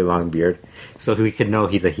a really long beard, so we could know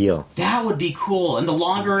he's a heel. That would be cool. And the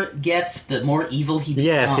longer it gets, the more evil he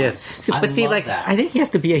becomes. Yes. I But see, love like, that. I think he has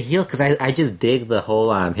to be a heel because I just dig the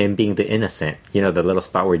whole him being the innocent. You know, the little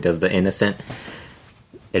spot where he does the innocent.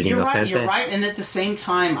 You're right, and at the same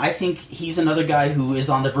time, I think he's another guy who is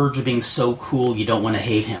on the verge of being so cool you don't want to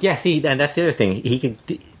hate him. Yeah, see, and that's the other thing. He could,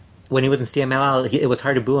 when he was in CMLL, it was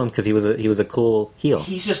hard to boo him because he was a cool heel.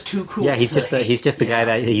 He's just too cool. Yeah, he's to just hate. the guy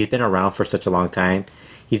that he's been around for such a long time.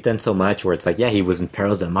 He's done so much where it's like, yeah, he was in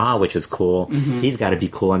Perros del Mal, which is cool. He's got to be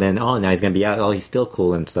cool, and then now he's going to be out. Oh, he's still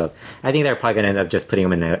cool and stuff. I think they're probably going to end up just putting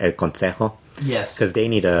him in El Consejo. Yes, Because they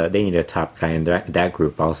need a top guy in that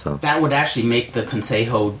group also. that would actually make the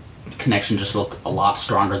Consejo connection just look a lot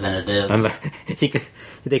stronger than it is.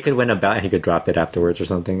 They could win a belt and he could drop it afterwards or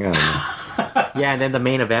something. I don't know. Yeah, and then the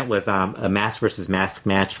main event was a mask versus mask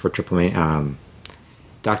match for Triple Mania.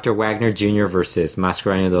 Dr. Wagner Jr. versus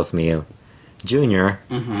Mascherano dos Mil Jr.,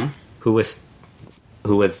 who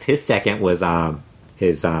was his second was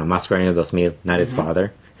his Mascherano dos Mil, not his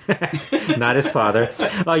father. Not his father.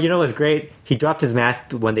 Oh, you know what's great? He dropped his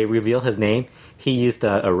mask when they revealed his name. He used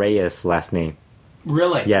a Reyes last name.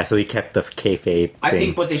 Really? Yeah, so he kept the kayfabe thing. I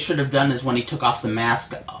think what they should have done is when he took off the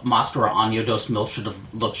mask, Mascherano dos Mil should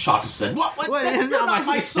have looked shocked and said, What? You're not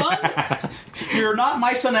my son? You're not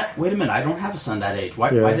my son? Wait a minute, I don't have a son that age.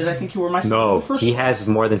 Why did I think you were my son? No, the first he one? has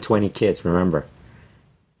more than 20 kids, remember.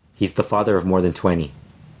 He's the father of more than 20.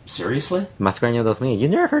 Seriously? Mascherano dos Mil. You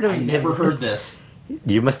never heard of I never heard this.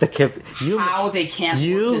 You must have kept... How they can't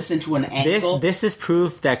put this into an angle? This is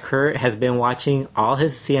proof that Kurt has been watching all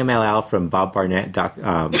his CMLL from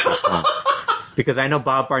BobBarnett.com. Because I know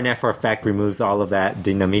Bob Barnett for a fact removes all of that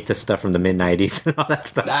Dinamita stuff from the mid-90s and all that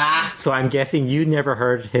stuff. So I'm guessing you never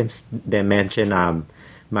heard him mention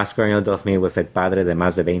Mascherano dos Mil was el padre de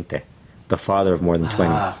más de 20. The father of more than 20.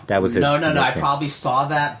 That was his... No. I probably saw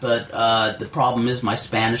that, but the problem is my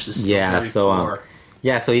Spanish is still very poor.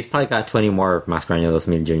 Yeah, so he's probably got 20 more Mascherano dos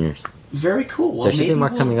Mil Juniors. Very cool. Well, there should be more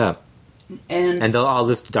coming up. And they'll all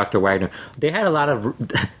lose to Dr. Wagner. They had a lot of...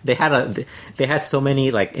 They had so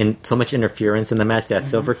many, so much interference in the match that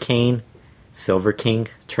Silver King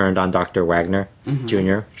turned on Dr. Wagner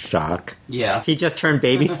Jr. Shock. Yeah. He just turned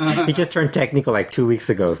baby. He just turned technical 2 weeks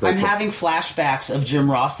ago. So I'm having flashbacks of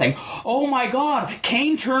Jim Ross saying, "Oh my God,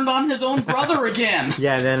 Kane turned on his own brother again."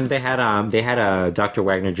 Yeah. And then they had a Dr.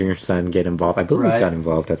 Wagner Jr. son get involved. I believe he got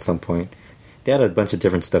involved at some point. They had a bunch of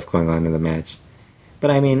different stuff going on in the match.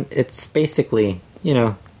 But I mean, it's basically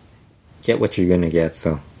get what you're gonna get.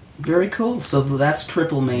 So very cool. So that's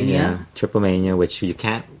Triple Mania. Yeah, Triple Mania, which you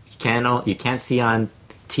can't see on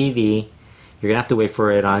TV. You're gonna have to wait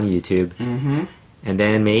for it on YouTube. Mm-hmm. And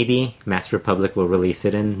then maybe Master Republic will release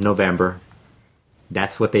it in November.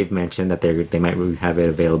 That's what they've mentioned, that they might have it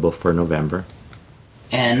available for November.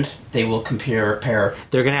 And they will pair.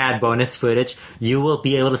 They're gonna add bonus footage. You will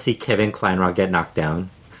be able to see Kevin Kleinrock get knocked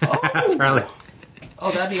down. Oh, apparently.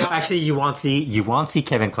 Oh, that'd be awesome. Actually, you won't see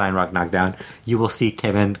Kevin Kleinrock knocked down. You will see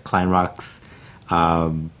Kevin Kleinrock's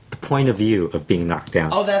the point of view of being knocked down.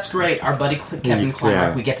 Oh, that's great. Our buddy Kevin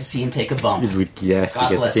Kleinrock, we get to see him take a bump. Yes,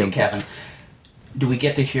 God bless you, Kevin. Do we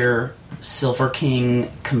get to hear Silver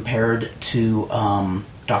King compared to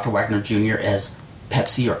Dr. Wagner Jr. as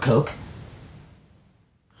Pepsi or Coke?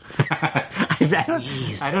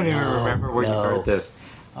 I don't even remember where you heard this.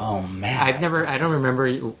 Oh man, I don't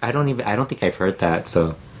remember. I don't think I've heard that.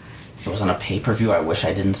 So it was on a pay-per-view. I wish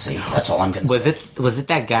I didn't see. That's all I'm gonna say. Was it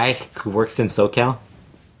that guy who works in SoCal?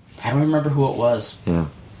 I don't remember who it was. Yeah.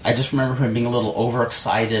 I just remember him being a little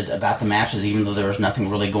overexcited about the matches, even though there was nothing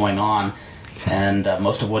really going on. And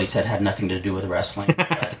most of what he said had nothing to do with wrestling.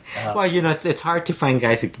 But, well, it's hard to find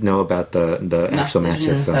guys who know about the actual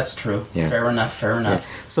matches. So. That's true. Yeah. Fair enough. Yeah.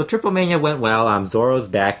 So Triple Mania went well. Zorro's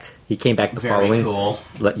back. He came back Very cool.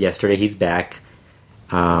 Yesterday. He's back.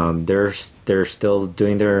 They're still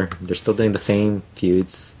doing the same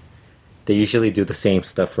feuds. They usually do the same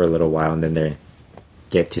stuff for a little while, and then they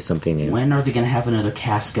get to something new. When are they going to have another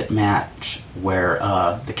casket match where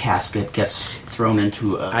the casket gets thrown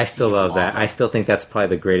into a... I still love that. I still think that's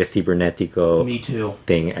probably the greatest Cibernetico Me too.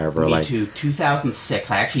 thing ever. Me too.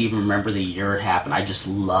 2006. I actually even remember the year it happened. I just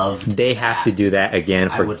loved They have to do that again.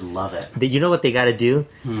 I would love it. You know what they got to do?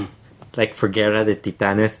 Like for Guerra de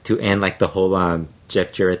Titanes, to end like the whole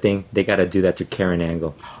Jeff Jarrett thing, they got to do that to Karen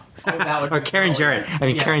Angle. Oh, that would or Karen Jarrett.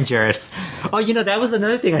 Yes. Karen Jarrett. Oh, that was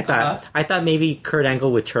another thing I thought. I thought maybe Kurt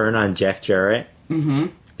Angle would turn on Jeff Jarrett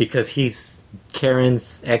because he's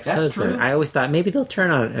Karen's ex-husband. That's true. I always thought maybe they'll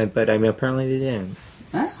turn on, but I mean apparently they didn't.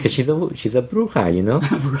 Because she's a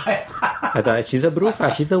bruja, Right. I thought she's a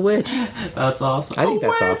bruja. She's a witch. That's awesome. I think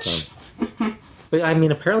that's awesome. But I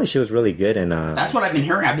mean, apparently she was really good in. That's what I've been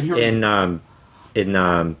hearing. in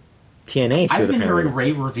TNA. I've been hearing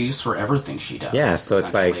rave reviews for everything she does. Yeah, so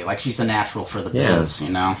it's like she's a natural for the biz,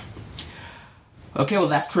 Okay, well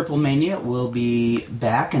that's Triple Mania. We'll be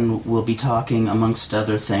back and we'll be talking, amongst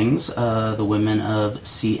other things, the women of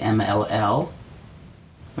CMLL.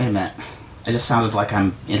 Wait a minute. I just sounded like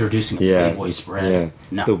I'm introducing a Playboy spread. Yeah.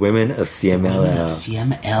 No. The women of CMLL. The women of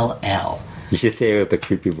CMLL. You should say it with a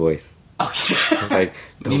creepy voice. Okay. Like,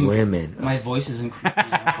 the women. My voice isn't creepy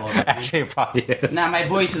enough already. Actually, it probably is. Nah, my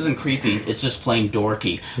voice isn't creepy. It's just plain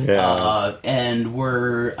dorky. Yeah. And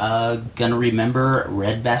we're going to remember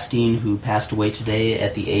Red Bastien, who passed away today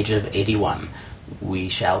at the age of 81. We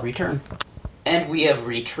shall return. And we have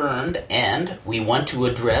returned, and we want to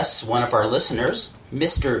address one of our listeners,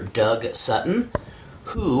 Mr. Doug Sutton,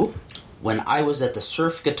 who, when I was at the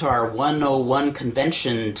Surf Guitar 101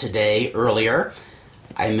 convention today, earlier,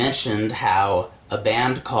 I mentioned how a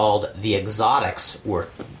band called The Exotics were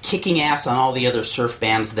kicking ass on all the other surf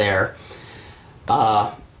bands there.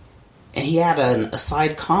 And he had an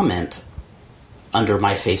aside comment under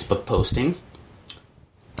my Facebook posting.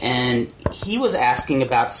 And he was asking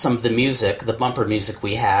about some of the music, the bumper music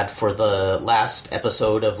we had for the last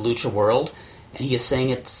episode of Lucha World. And he is saying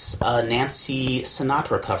it's a Nancy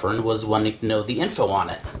Sinatra cover and was wanting to know the info on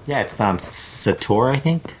it. Yeah, it's Sator, I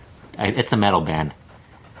think. It's a metal band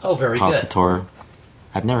Oh, very called good. Sator.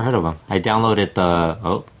 I've never heard of them. I downloaded the...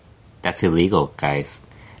 Oh, that's illegal, guys.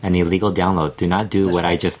 An illegal download. Do not do That's what I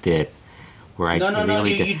right. just did. Where I No,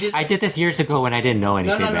 illegally you did- I did this years ago when I didn't know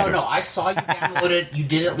anything better. No. I saw you download it. You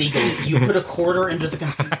did it legally. You put a quarter into the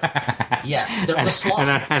computer. Yes, there was a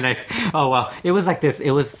slot. Oh well, it was like this.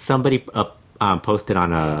 It was somebody posted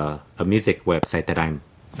on a music website that I'm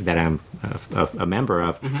a member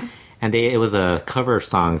of, and it was a cover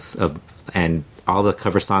songs and all the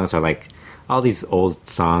cover songs are like all these old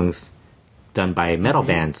songs done by metal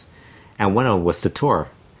bands, and one of them was Sator.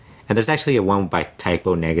 And there's actually a one by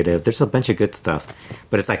Typo Negative. There's a bunch of good stuff.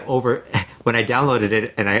 But it's like when I downloaded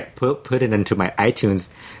it and I put it into my iTunes,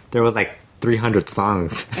 there was like 300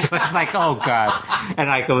 songs. So it's like, oh God. And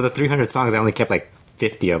like over the 300 songs, I only kept like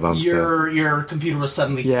 50 of them. Your computer was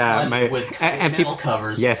suddenly flooded with metal people,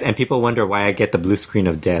 covers. Yes, and people wonder why I get the blue screen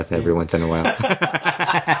of death every once in a while.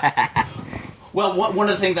 Well, one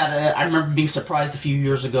of the things that I remember being surprised a few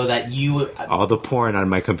years ago that you... All the porn on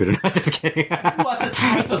my computer. Not just kidding. Well, it's the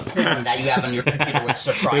type of porn that you have on your computer which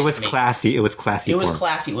surprised me. It was classy. It was classy It was porn.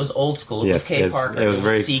 classy. It was old school. It Yes, was Kay yes, Parker. it was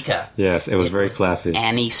very- Sika. Yes, it was very classy.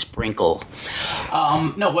 Annie Sprinkle.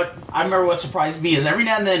 No, what I remember what surprised me is every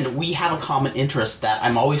now and then we have a common interest that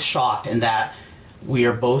I'm always shocked in that we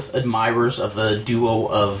are both admirers of the duo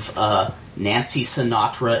of Nancy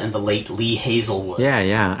Sinatra and the late Lee Hazelwood.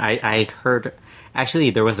 Yeah. I heard... Actually,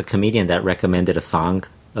 there was a comedian that recommended a song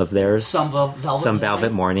of theirs. Some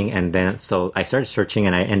Velvet Morning, and then so I started searching,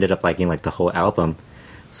 and I ended up liking like the whole album.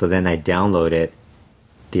 So then I downloaded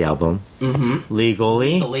the album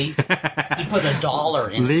legally. He put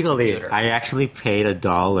 $1 in Legally, his computer. I actually paid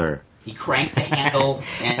 $1, He cranked the handle,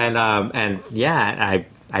 and yeah,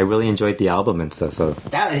 I really enjoyed the album and stuff. So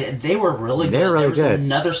they were really good. They were really there was good.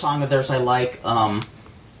 another song of theirs I like.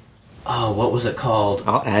 What was it called?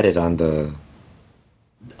 I'll add it on the.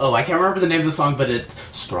 Oh, I can't remember the name of the song, but it's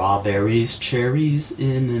strawberries, cherries,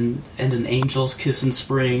 and an angel's kiss in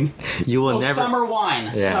spring. You will never. Summer wine,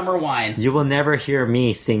 Yeah. summer wine. You will never hear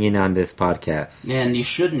me singing on this podcast. And you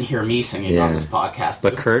shouldn't hear me singing on Yeah. this podcast.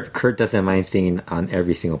 But Kurt doesn't mind singing on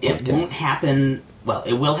every single It podcast. won't happen. Well,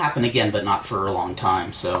 it will happen again, but not for a long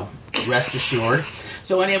time. So rest assured.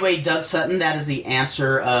 So anyway, Doug Sutton, that is the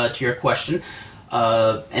answer to your question.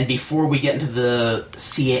 And before we get into the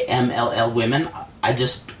CMLL women, I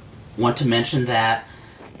just want to mention that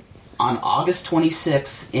on August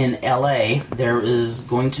 26th in LA, there is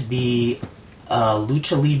going to be a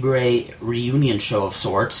Lucha Libre reunion show of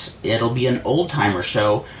sorts. It'll be an old-timer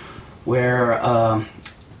show where a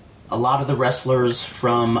lot of the wrestlers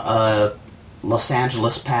from Los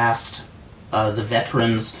Angeles past, the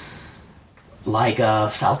veterans like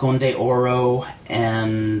Falcon de Oro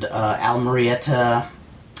and Al Marietta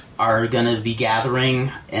are going to be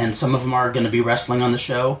gathering, and some of them are going to be wrestling on the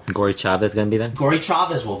show. Gory Chavez gonna be there? Gory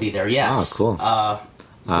Chavez will be there, yes. Oh, cool.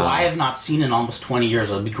 Who I have not seen in almost 20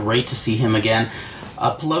 years. It'll be great to see him again.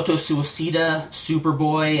 Piloto Suicida,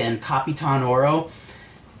 Superboy, and Capitan Oro.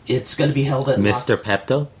 It's going to be held at Mr.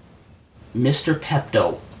 Pepto? Mr.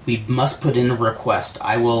 Pepto. We must put in a request.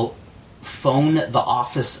 I will phone the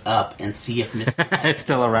office up and see if Mr. Pepto... It's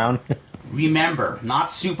still around. Remember,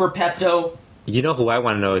 not Super Pepto. You know who I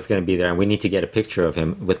want to know is going to be there, and we need to get a picture of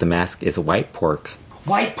him with the mask, is White Pork.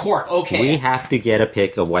 White Pork, okay. We have to get a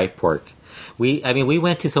pic of White Pork. We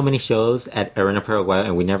went to so many shows at Arena Paraguay,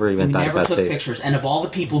 and we never even We thought never about took pictures, and of all the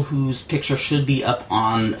people whose picture should be up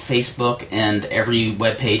on Facebook and every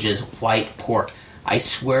webpage is White Pork, I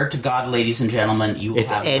swear to God, ladies and gentlemen, you will If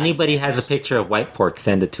have anybody has a picture of White Pork,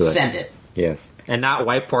 send it to us. Send it. Yes. And not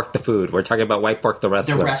White Pork the food. We're talking about White Pork the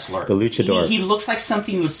wrestler. The wrestler. The luchador. He looks like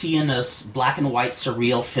something you would see in a black and white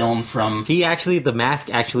surreal film from The mask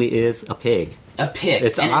actually is a pig. a pig.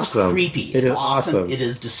 It's and awesome. It's creepy. It It's is awesome. It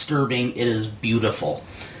is disturbing. It is beautiful.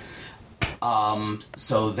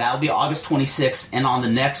 So that'll be August 26th, and on the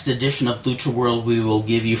next edition of Lucha World, we will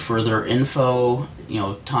give you further info,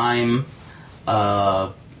 time,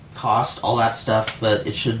 cost, all that stuff, but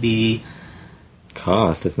it should be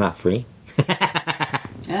Cost? It's not free.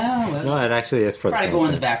 Yeah, well, No, it actually is for try to go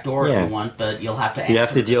in the back door if Yeah. you want, but you'll have to. You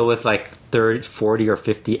have to answer deal with like 30, 40, or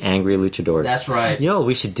 50 angry luchadors. That's right. You know what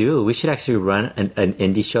we should do? We should actually run an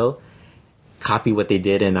indie show, copy what they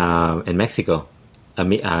did in Mexico.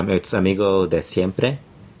 It's Amigo de Siempre.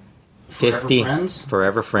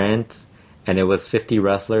 Forever Friends, and it was 50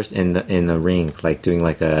 wrestlers in the ring, like doing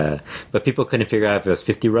like a. But people couldn't figure out if it was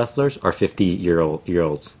 50 wrestlers or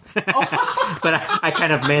 50-year-olds. But I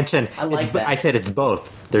kind of mentioned. I like that. I said it's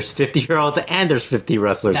both. There's 50-year-olds and there's 50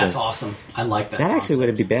 wrestlers. That's awesome. I like that. That actually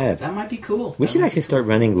wouldn't be bad. That might be cool. We That should might actually be start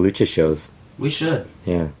running lucha shows. cool. We should.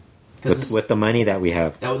 Yeah, Because with the money that we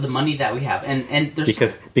have. that was the money that we have, and there's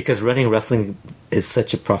Because running wrestling is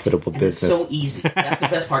such a profitable and it's business. so easy. That's the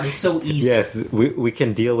best part. It's so easy. Yes, we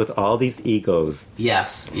can deal with all these egos.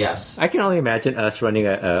 Yes. Yes. I can only imagine us running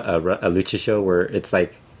a lucha show where it's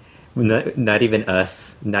like not even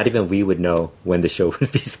us, not even we would know when the show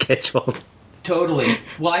would be scheduled, Totally.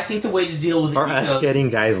 Well, I think the way to deal with or egos, us getting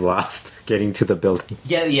guys lost getting to the building.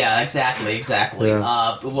 Yeah, exactly.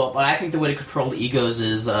 Yeah. But I think the way to control the egos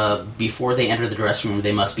is before they enter the dressing room,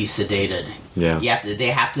 they must be sedated. Yeah.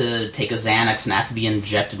 They have to take a Xanax and have to be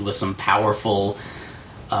injected with some powerful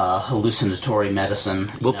hallucinatory medicine.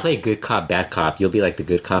 We'll play good cop, bad cop. You'll be like the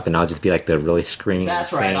good cop, and I'll just be like the really screaming.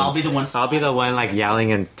 That's insane. right. I'll be the one. I'll be the one like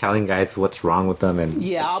yelling and telling guys what's wrong with them, and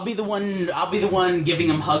Yeah, I'll be the one giving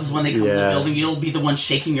them hugs when they come to the Yeah. building. You'll be the one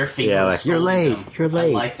shaking your finger. Yeah, and like, "You're scolding late, them. you're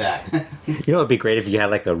late." I like that. you know, it'd be great if you had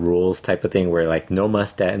like a rules type of thing where like no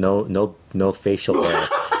mustache, no facial hair,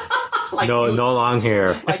 like no you- long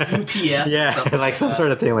hair. like UPS. or Yeah, something like some that.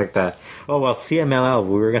 sort of thing like that. Oh well, CMLL.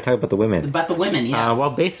 We were gonna talk about the women. About the women, yes.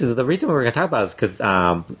 Well, basically, the reason we were gonna talk about it is because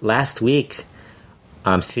last week,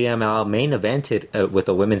 CMLL main evented with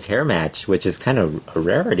a women's hair match, which is kind of a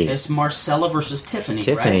rarity. It's Marcella versus Tiffany,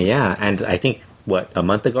 Tiffany, right? yeah, and I think a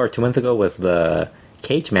month ago or 2 months ago was the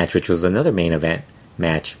cage match, which was another main event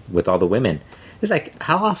match with all the women. It's like,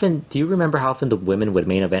 how often do you remember how often the women would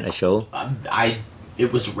main event a show?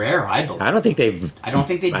 It was rare, I believe. I don't think they did. I don't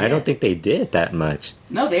think they did. that much.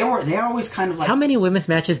 No, they're always kind of like How many women's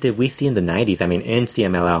matches did we see in the 90s? I mean, in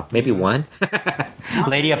CMLL, maybe one.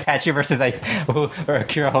 Lady Apache versus or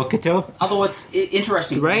Akira Hokuto, Although it's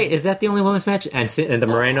interesting, right? Is that the only women's match? And the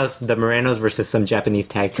Morenos versus some Japanese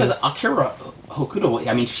tag team. Because Akira Hokuto,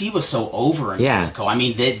 I mean, she was so over in Yeah. Mexico. I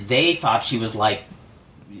mean, they thought she was like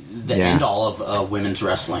the Yeah. end all of women's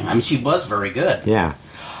wrestling. I mean, she was very good. Yeah,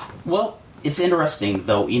 Well, it's interesting,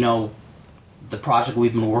 though, the project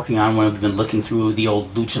we've been working on when we've been looking through the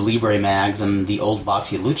old Lucha Libre mags and the old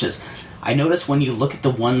Boxy Luchas, I noticed when you look at the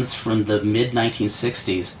ones from the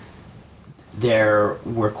mid-1960s, there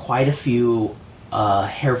were quite a few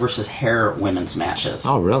hair versus hair women's matches.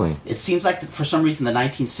 Oh, really? It seems like for some reason the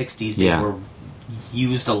 1960s they Yeah. were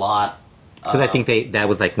used a lot. Because I think that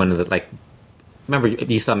was like one of the like. Remember,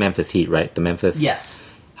 you saw Memphis Heat, right? The Memphis. Yes.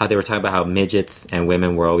 How they were talking about how midgets and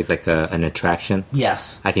women were always like an attraction.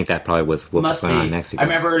 Yes. I think that probably was what Must was be. going on in Mexico. I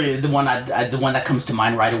remember the one the one that comes to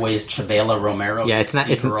mind right away is Chavela Romero. Yeah, You it's not-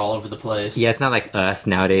 see it's- her all over the place. Yeah, it's not like us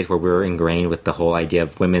nowadays where we're ingrained with the whole idea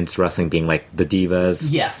of women's wrestling being like the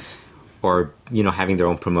divas Yes. or, having their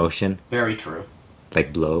own promotion, Very true.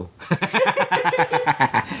 like Blow.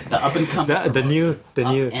 The up and coming. the new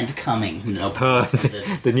and coming. No. uh, promotion.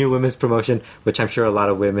 the new women's promotion, which I'm sure a lot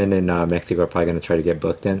of women in Mexico are probably going to try to get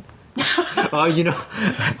booked in. Oh, it was I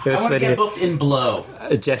want to funny. get booked in Blow.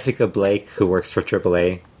 Jessica Blake, who works for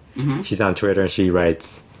AAA, she's on Twitter and she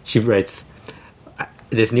writes,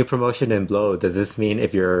 this new promotion in Blow. Does this mean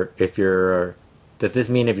if you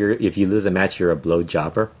lose a match you're a blow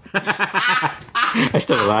jobber? I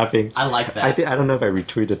started laughing. I like that. I don't know if I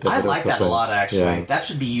retweeted that. I but it was like so that a funny. lot, actually. Yeah. That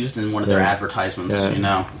should be used in one of their Yeah. advertisements.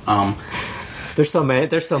 Yeah. There's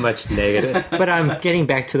so much negative. But I'm getting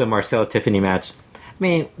back to the Marcella Tiffany match. I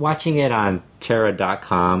mean, watching it on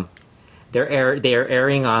Terra.com, they're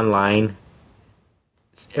airing online.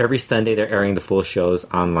 Every Sunday they're airing the full shows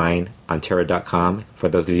online on Terra.com. For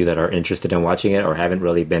those of you that are interested in watching it or haven't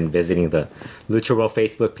really been visiting the Lucha World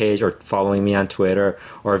Facebook page or following me on Twitter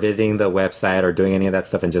or visiting the website or doing any of that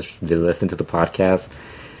stuff and just listen to the podcast,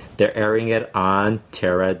 they're airing it on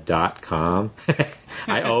Terra.com.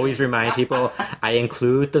 I always remind people I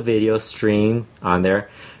include the video stream on there.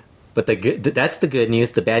 But that's the good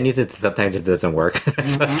news. The bad news is sometimes it doesn't work.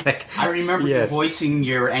 So it's like, I remember you Yes. voicing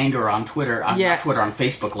your anger on Twitter. Yeah. Not Twitter, on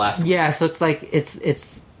Facebook last week. yeah, so it's like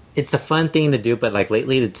it's a fun thing to do, but like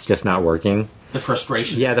lately it's just not working. The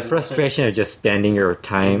frustration. Yeah, the frustration of just spending your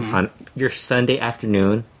time on your Sunday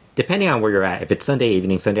afternoon, depending on where you're at. If it's Sunday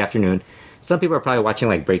evening, Sunday afternoon, some people are probably watching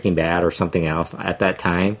like Breaking Bad or something else at that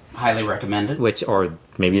time, Highly recommended. or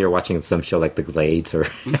maybe you're watching some show like The Glades, or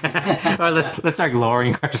or let's start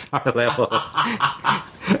lowering our level.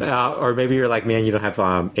 Or maybe you're like me and you don't have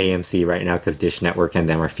AMC right now because Dish Network and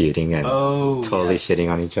them are feuding and totally yes.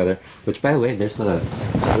 shitting on each other. Which, by the way, what's the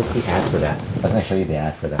ad for that? I was going to show you the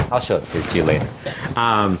ad for that. I'll show it to you later.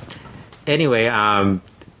 Anyway,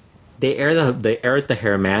 they aired the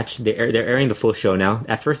hair match. They're airing the full show now.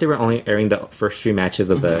 At first, they were only airing the first 3 matches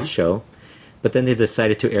of the show, but then they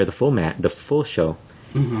decided to air the full show.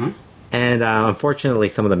 Mm-hmm. And unfortunately,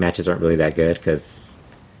 some of the matches aren't really that good because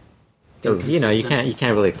you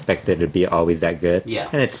can't really expect it to be always that good. Yeah,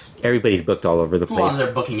 and everybody's booked all over the place. Well,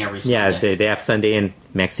 they're booking every Sunday. Yeah, they have Sunday in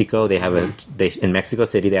Mexico. They have in Mexico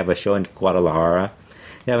City. They have a show in Guadalajara.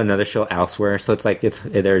 They have another show elsewhere. So it's like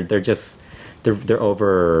they're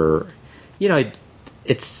over.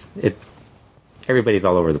 Everybody's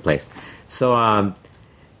all over the place. So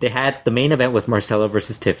they had the main event was Marcella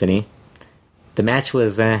versus Tiffany. The match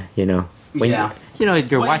was you're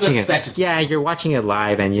watching it. Yeah, you're watching it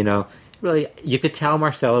live, and really you could tell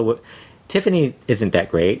Marcella. Tiffany isn't that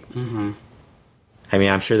great. Mm-hmm. I mean,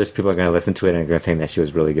 I'm sure there's people are going to listen to it and are going to say that she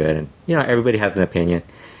was really good, and everybody has an opinion.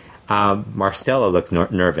 Marcella looked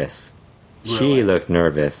nervous. Really? She looked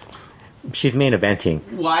nervous. She's main eventing.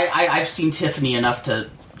 Well, I've seen Tiffany enough to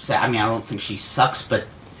say. I mean, I don't think she sucks, but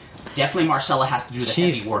definitely Marcella has to do the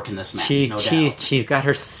heavy work in this match. No doubt. She's got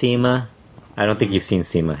her SEMA. I don't think you've seen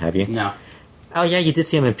SEMA, have you? No. Oh yeah, you did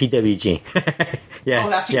see him in PWG. Yeah. Oh,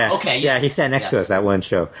 that's okay. Yes. Yeah, he sat next to us that one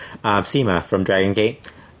show. SEMA from Dragon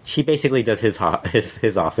Gate. She basically does his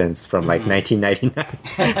offense from like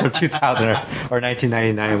 1999, from 2000 or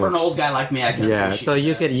 1999. For an old guy like me, I can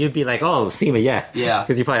appreciate that. You'd be like, oh, SEMA, yeah,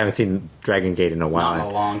 because you probably haven't seen Dragon Gate in a while, not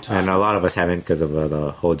in a long time, and a lot of us haven't because of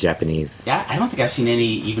the whole Japanese. Yeah, I don't think I've seen any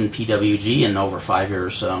even PWG in over 5 years or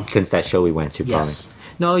so. Since that show we went to, probably. Yes.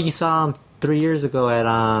 No, you saw him 3 years ago at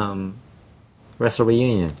Wrestle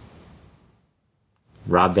Reunion.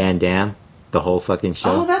 Rob Van Dam. The whole fucking show.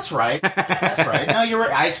 Oh, that's right. That's right. No, you're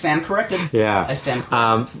right. I stand corrected. Yeah. I stand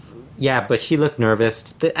corrected. Yeah, but she looked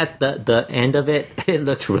nervous. At the end of it, it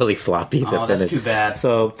looked really sloppy. Oh, that's too bad.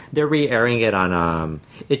 So they're re-airing it on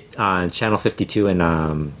Channel 52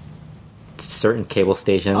 and certain cable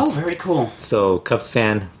stations. Oh, very cool. So Cubs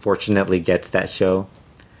fan fortunately gets that show.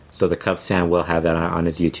 So the Cubs fan will have that on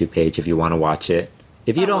his YouTube page if you want to watch it.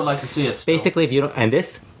 If you don't like to see it, still. Basically, if you don't, and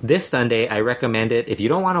this Sunday, I recommend it. If you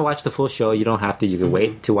don't want to watch the full show, you don't have to. You can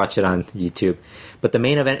wait to watch it on YouTube. But the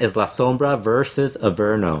main event is La Sombra versus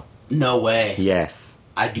Averno. No way. Yes,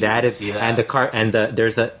 I do. That is, see that.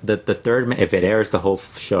 There's the third. If it airs the whole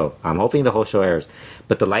show, I'm hoping the whole show airs.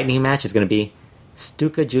 But the lightning match is going to be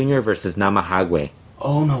Stuka Jr. versus Namahagwe.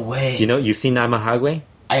 Oh, no way. Do you know you've seen Namahagwe?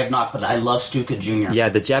 I have not, but I love Stuka Jr. Yeah,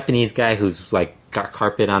 the Japanese guy who's like got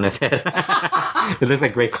carpet on his head. It looks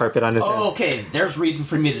like great carpet on his head. Oh, okay. There's reason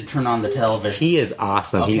for me to turn on the television. He is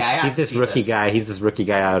awesome. Okay, he's this rookie guy. He's this rookie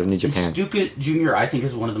guy out of New Japan. And Stuka Jr. I think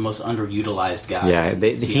is one of the most underutilized guys. in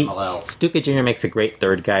CMLL. Stuka Jr. makes a great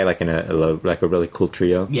third guy, like a really cool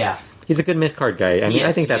trio. Yeah. He's a good mid card guy. I mean,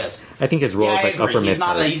 I think his role is like upper mid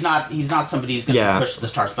card. He's not somebody who's going to push the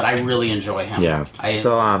stars, but I really enjoy him. Yeah.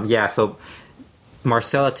 So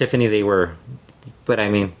Marcella, Tiffany, they were, but I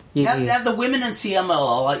mean, the women in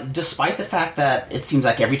CMLL, despite the fact that it seems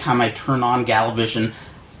like every time I turn on Galavision,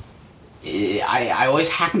 I always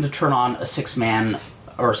happen to turn on a 6-man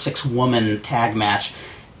or 6-woman tag match,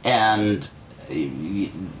 and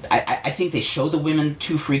I think they show the women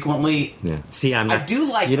too frequently. Yeah. See, I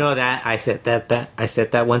do like. You know that I said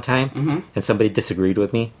that one time, and somebody disagreed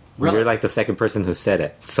with me. Really? You're like the second person who said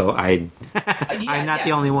it, so I'm not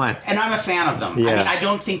the only one. And I'm a fan of them. Yeah. I mean, I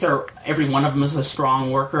don't think every one of them is a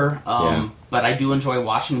strong worker, but I do enjoy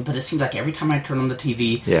watching them. But it seems like every time I turn on the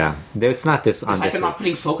TV, it's not this. It's like they're not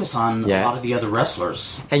putting focus on a lot of the other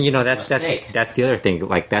wrestlers. And that's the other thing.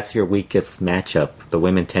 Like that's your weakest matchup. The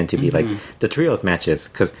women tend to be like the trios matches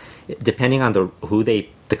because depending on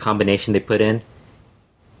the combination they put in,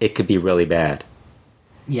 it could be really bad.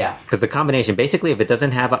 Yeah, because the combination basically, if it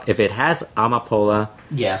has Amapola,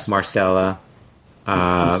 yes, Marcella,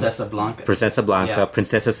 Princesa Blanca,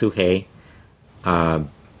 Princesa Suhei,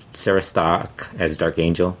 Sarah Stock as Dark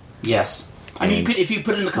Angel. Yes, I mean if you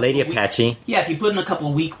put in a couple Lady Apache. If you put in a couple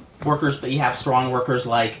of weak workers, but you have strong workers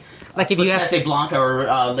like if you have Princesa Blanca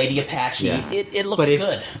or Lady Apache, it looks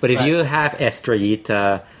good. But if you have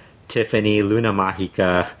Estrellita, Tiffany, Luna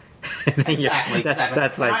Magica. Exactly.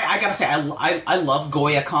 That's like I gotta say I love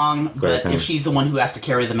Goya Kong, but if she's the one who has to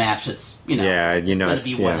carry the match, it's gonna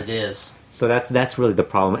be what it is. So that's really the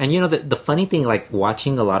problem. And the funny thing, like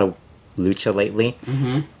watching a lot of lucha lately.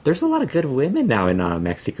 There's a lot of good women now in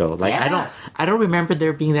Mexico. Like Yeah. I don't remember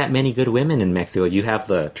there being that many good women in Mexico. You have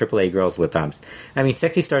the AAA girls with I mean,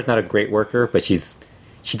 Sexy Star's not a great worker, but she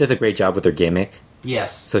does a great job with her gimmick,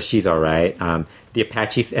 Yes. so she's all right. The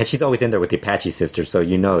Apache, and she's always in there with the Apache sisters, so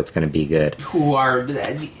you know it's going to be good. Who are,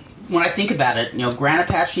 when I think about it, Grand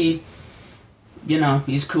Apache,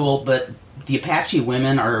 he's cool, but the Apache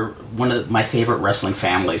women are one of my favorite wrestling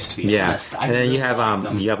families, to be honest. And then really you have like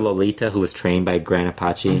them. you have Lolita, who was trained by Grand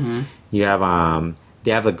Apache. You have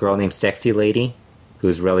they have a girl named Sexy Lady,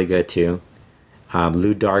 who's really good too.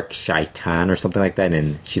 Lou Dark Shaitan or something like that,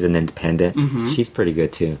 and she's an independent. She's pretty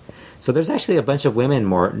good too. So there's actually a bunch of women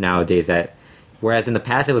more nowadays that, whereas in the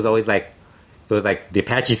past it was like the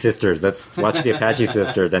Apache sisters. Let's watch the Apache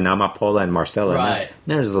sisters, and Amapola and Marcella. Right.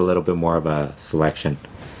 Now there's a little bit more of a selection.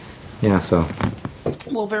 Yeah, so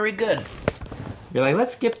Well, very good. you're like,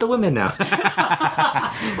 let's skip the women now.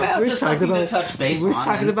 Well, We're just talking something to about- touch base we're on.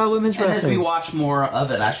 talking about women's and wrestling. as we watch more of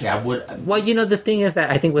it, actually, I would... Well, the thing is that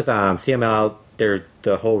I think with CML, they're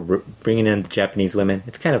the whole bringing in the Japanese women.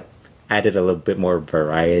 It's kind of added a little bit more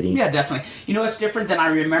variety. Yeah, definitely. It's different than I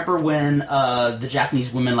remember when the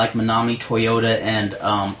Japanese women like Manami Toyota and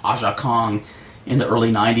Aja Kong in the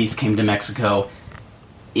early 90s came to Mexico.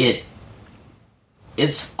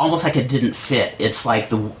 It's almost like it didn't fit. It's like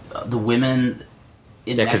the women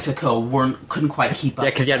in Yeah, 'cause- Mexico couldn't quite keep up. Yeah,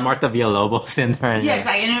 because you had Martha Villalobos in there. And Yeah,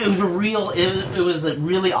 exactly. And it was a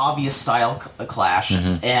really obvious style clash,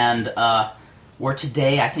 and where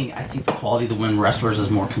today I think the quality of the women wrestlers is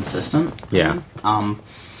more consistent. Yeah.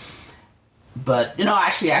 But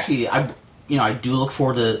actually, I do look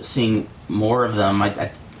forward to seeing more of them. I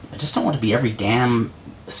just don't want to be every damn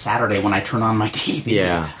Saturday when I turn on my TV.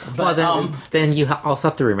 Yeah. But then you also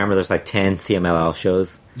have to remember there's like 10 CMLL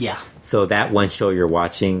shows. yeah. So that one show you're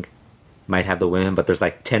watching might have the women, but there's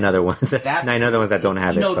like 10 other ones, That's 9 other ones that don't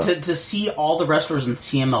have it. So. To see all the wrestlers in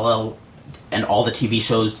CMLL and all the TV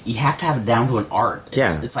shows, you have to have it down to an art.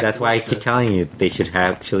 It's like that's why I keep telling you they should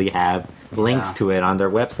actually have links Yeah. to it on their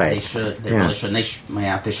website. They should. They Yeah. really should. And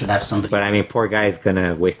they should have somebody. But I mean, poor guy's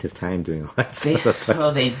gonna waste his time doing all that They, stuff. So it's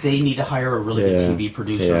like, they need to hire a really good Yeah. TV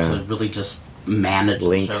producer Yeah. to really just manage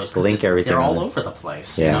Link- the shows. 'cause link everything They're all on it. over the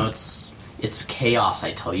place. Yeah. It's chaos.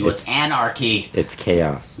 I tell you, it's anarchy. it's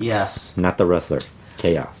chaos. Yes, Not the wrestler.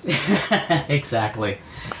 Chaos. exactly.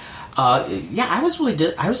 I was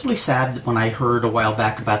really sad when I heard a while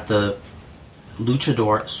back about the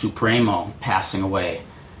Luchador Supremo passing away,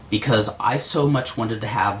 because I so much wanted to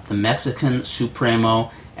have the Mexican Supremo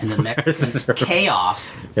and the Mexican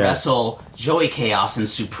Chaos Yeah. wrestle Joey Chaos and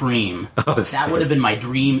Supreme. Oh, That would have been my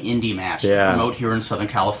dream indie match to Yeah. promote here in Southern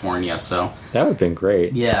California. So That would have been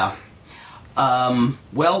great. yeah.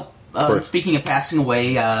 Speaking of passing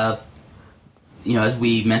away, as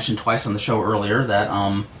we mentioned twice on the show earlier, that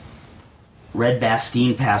Red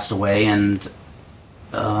Bastien passed away, and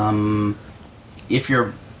if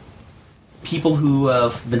you're people who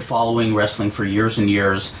have been following wrestling for years and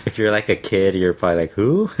years, If you're like a kid, you're probably like,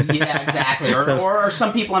 who? yeah, exactly, or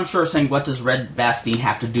some people I'm sure are saying, what does Red Bastien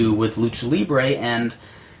have to do with Lucha Libre? And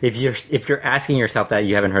If you're asking yourself that,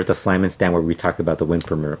 you haven't heard the Slime and Stand where we talked about the Win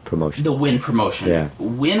promotion. the Win promotion. Yeah.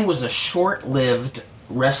 Win was a short-lived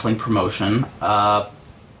wrestling promotion, but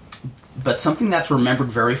something that's remembered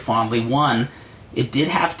very fondly. One, it did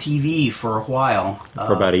have TV for a while.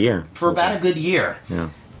 For about a year. For about a good year. Yeah.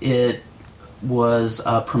 It was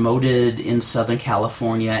promoted in Southern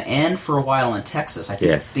California and for a while in Texas. I think.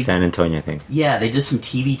 Yes, San Antonio, I think. Yeah, they did some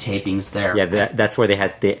TV tapings there. Yeah, that's where they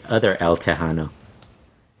had the other El Tejano.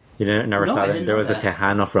 You never No, saw I that? didn't There know was that. there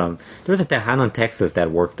was a Tejano in Texas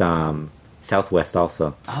that worked Southwest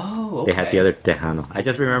also. Oh, okay. They had the other Tejano. I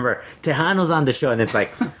just remember Tejano's on the show, and it's like,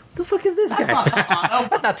 what the fuck is this guy? Not Tejano.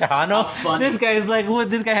 That's not Tejano. How funny. This guy is like,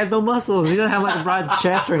 what? This guy has no muscles. He doesn't have like a broad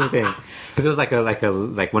chest or anything. Because it was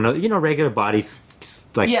like one of regular bodies,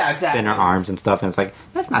 like Yeah, exactly. thinner arms and stuff, and it's like,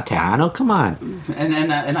 that's not Tejano. Come on.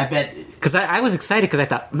 And I bet. Because I was excited because I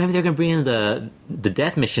thought maybe they're gonna bring in the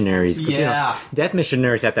Death Missionaries. 'Cause, Yeah. Death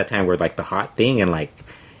Missionaries at that time were like the hot thing, and like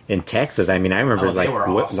in Texas. I mean, I remember Oh, they were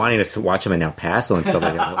awesome. wanting to watch them in El Paso and stuff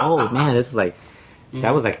like that. Like, oh man, this is like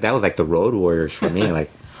that was like the Road Warriors for me.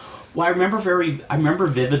 Like, Well, I remember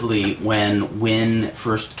vividly when Win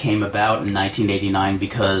first came about in 1989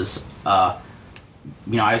 because I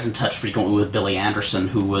was in touch frequently with Billy Anderson,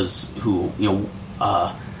 who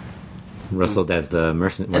wrestled as the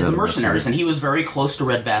mercenaries, and he was very close to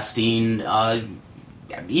Red Bastien.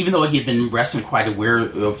 Even though he had been wrestling quite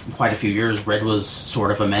a few years, Red was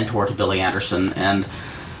sort of a mentor to Billy Anderson. And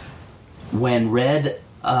when Red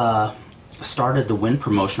started the Win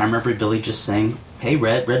promotion, I remember Billy just saying, hey,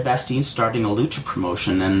 Red Bastien's starting a lucha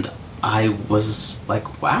promotion, and I was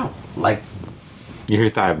like, wow, like, You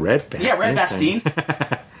thought Red Bastien? yeah, Red Bastien.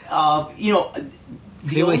 You know,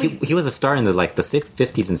 He was a star in the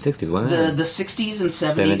 50s and 60s, wasn't he? the 60s and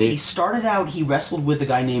 70s. He started out. He wrestled with a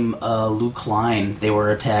guy named Lou Klein. They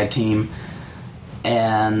were a tag team,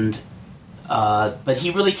 and but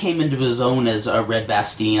he really came into his own as Red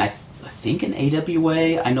Bastien. I think in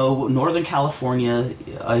AWA. I know Northern California.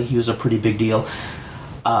 He was a pretty big deal.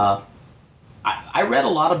 I read a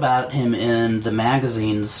lot about him in the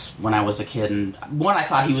magazines when I was a kid, and one, I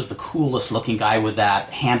thought he was the coolest looking guy with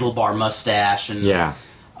that handlebar mustache, and Yeah.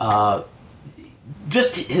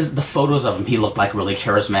 just the photos of him, he looked like really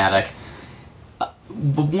charismatic.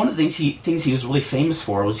 But one of the things he was really famous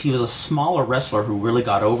for was he was a smaller wrestler who really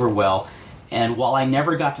got over well. And while I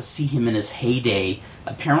never got to see him in his heyday,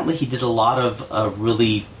 apparently he did a lot of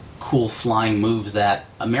really cool flying moves that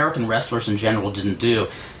American wrestlers in general didn't do.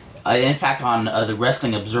 In fact, on the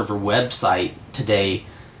Wrestling Observer website today,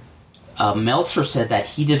 Meltzer said that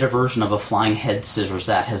he did a version of a flying head scissors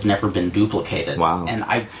that has never been duplicated. Wow. And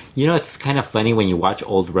It's kind of funny when you watch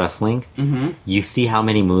old wrestling, you see how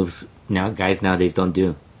many moves guys nowadays don't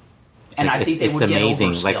do. and I think they it's would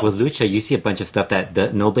amazing. get over Like still. with lucha, you see a bunch of stuff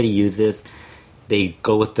that nobody uses. They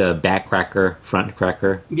go with the back cracker, front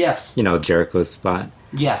cracker, Yes. Jericho's spot.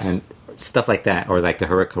 Yes. And stuff like that, or like the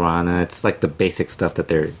Hurricanrana. It's like the basic stuff that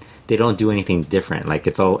they don't do anything different. Like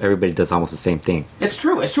everybody does almost the same thing. It's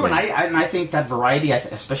true. It's true, Yeah. and I think that variety,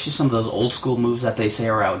 especially some of those old school moves that they say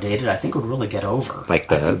are outdated, I think would really get over. Like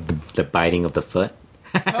the biting of the foot.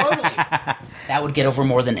 Totally, that would get over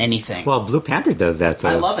more than anything. Well, Blue Panther does that. So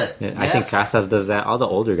I love it. I think Yes. Casas does that. All the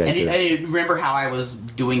older guys do. And remember how I was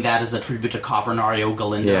doing that as a tribute to Cavernario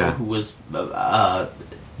Galindo, Yeah. who was,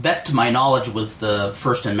 best to my knowledge, was the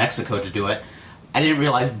first in Mexico to do it. I didn't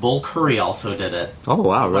realize Bull Curry also did it. Oh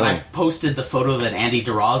wow, When really? I posted the photo that Andy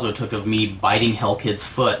Durazo took of me biting Hell Kid's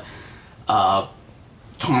foot,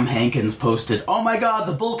 Tom Hankins posted, "Oh my God,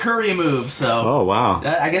 the Bull Curry move!" So, Oh wow.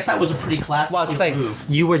 I guess that was a pretty classic Well, it's like move.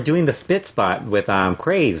 you were doing the spit spot with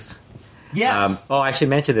Craze. Yes, I should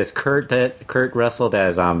mention this. Kurt wrestled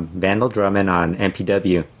as Vandal Drummond on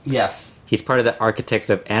MPW. yes. He's part of the Architects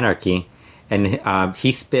of Anarchy, and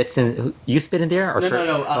he spits in. You spit in the air, or No, Kurt?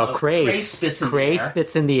 no, no, Craze. Craze spits in the Craze air.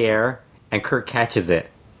 spits in the air, and Kurt catches it.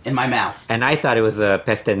 In my mouth. And I thought it was a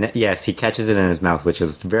peste. Yes, he catches it in his mouth, which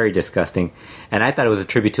was very disgusting. And I thought it was a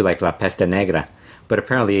tribute to like La Peste Negra, but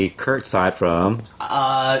apparently Kurt saw it from.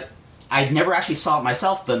 I never actually saw it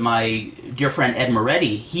myself, but my dear friend Ed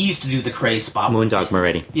Moretti, he used to do the Craze spot. Moondog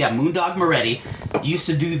Moretti. Yeah, Moondog Moretti used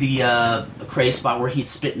to do the Craze spot where he'd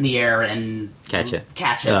spit in the air and Catch it.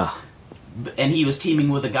 Ugh. And he was teaming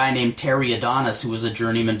with a guy named Terry Adonis, who was a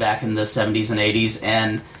journeyman back in the 70s and 80s,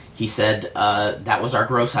 and he said that was our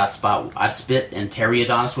gross out spot. I'd spit, and Terry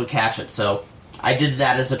Adonis would catch it. So I did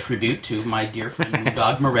that as a tribute to my dear friend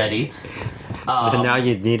Moondog Moretti. But now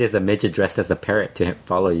you need is a midget dressed as a parrot to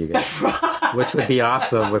follow you guys, which would be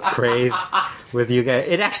awesome with Craze. With you guys,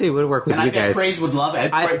 it actually would work with And you I bet guys. Craze would love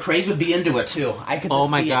it. Craze would be into it too. I could. Oh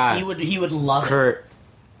my see God. It. He would love Kurt,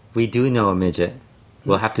 we do know a midget.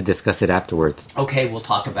 We'll have to discuss it afterwards. it. Okay, we'll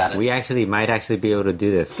talk about it. We might actually be able to do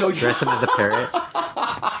this. So- dress him as a parrot.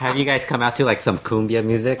 Have you guys come out to like some cumbia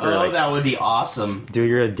music or like that would be awesome. do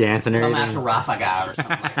your dance and Come everything? out to Rafaga or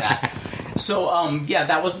something like that. So, yeah,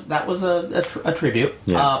 that was a tribute.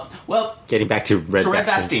 Yeah. Well, Getting back to Red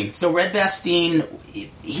Bastien. So Red Bastien,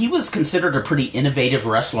 he was considered a pretty innovative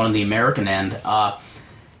wrestler on the American end,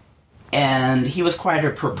 and he was quite a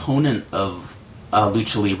proponent of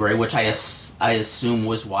Lucha Libre, which I assume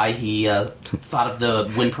was why he thought of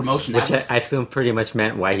the Win promotion. Which I assume pretty much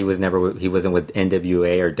meant why he wasn't with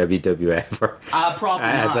NWA or WWF or probably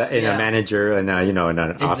as not. a manager and in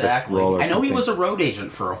an office role. Or I know something. he was a road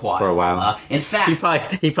agent for a while. For a while. In fact,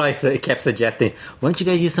 He probably kept suggesting, why don't you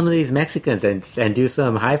guys use some of these Mexicans and do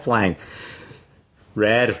some high flying?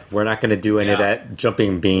 Red, we're not going to do any of that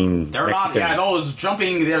jumping beam. they're Mexican. not. Yeah, those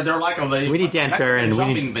jumping. They're like We need Dan Mexican Farron.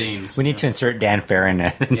 jumping beams. We need to insert Dan Farron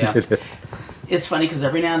into Yeah. this. It's funny because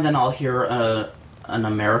every now and then I'll hear an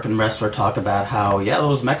American wrestler talk about how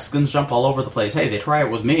those Mexicans jump all over the place. Hey, they try it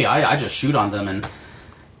with me. I just shoot on them and.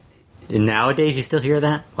 And nowadays, you still hear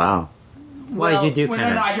that? Wow. Well, you do no,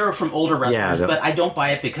 kind of. I hear it from older wrestlers, but I don't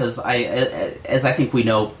buy it because as I think we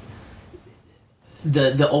know,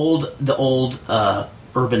 the old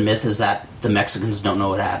urban myth is that the Mexicans don't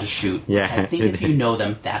know how to shoot. Yeah. I think if you know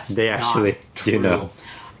them, They not actually true. do know.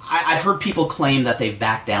 I've heard people claim that they've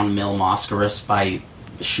backed down Mil Mascaras by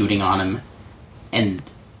shooting on him, and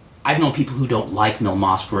I've known people who don't like Mil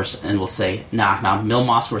Mascaris and will say, nah, Mil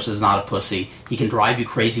Mascaris is not a pussy. He can drive you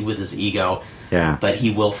crazy with his ego, Yeah. but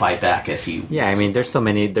he will fight back if you... Yeah, I mean, there's so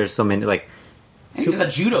many, like... And he's a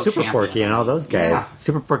judo Super champion. Porky and all those guys. Yeah.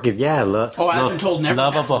 Super Porky, yeah. I've been told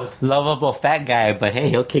never mess with. Lovable fat guy, but hey,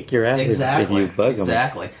 he'll kick your ass Exactly. if you bug him.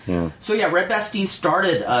 Exactly. Yeah. So yeah, Red Bastien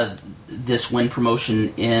started this Win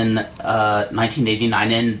promotion in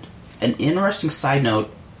 1989, and an interesting side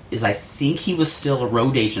note is I think he was still a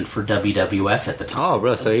road agent for WWF at the time. Oh,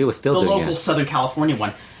 really? So he was still the doing local it. Southern California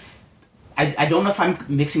one. I don't know if I'm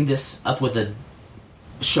mixing this up with a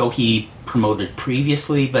show he promoted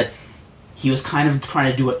previously, but he was kind of trying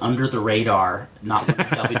to do it under the radar, not want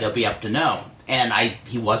WWF to know, and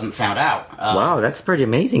he wasn't found out. Wow, that's pretty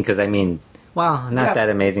amazing. Because I mean, not Yeah. that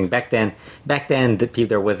amazing back then.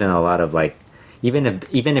 There wasn't a lot of like, even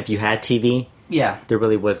if you had TV, Yeah. there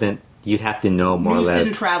really wasn't. You'd have to know more News or less.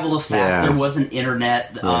 didn't travel as fast. Yeah. There wasn't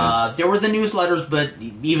internet. Yeah. There were the newsletters, but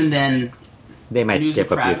even then, They might news skip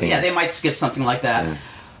would a few travel. things. Yeah, they might skip something like that. Yeah.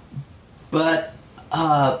 But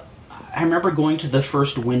I remember going to the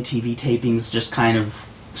first Win TV tapings, just kind of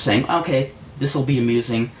saying, "Okay, this will be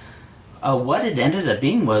amusing." What it ended up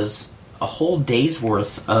being was a whole day's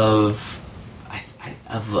worth of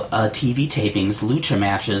TV tapings, lucha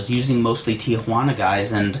matches, using mostly Tijuana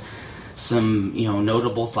guys and some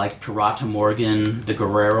notables like Pirata Morgan, the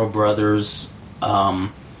Guerrero brothers,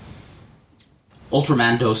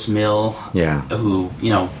 Ultraman Dos Mil, Yeah. who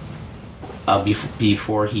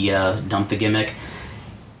before he dumped the gimmick,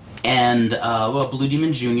 and Blue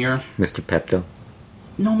Demon Jr. Mr. Pepto.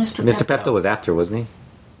 No, Mr. Mr. Pepto was after, wasn't he?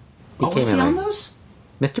 Was he in on like- those?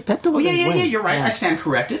 Mr. Pepto Oh was yeah, in yeah, Win. yeah. You're right. Yeah. I stand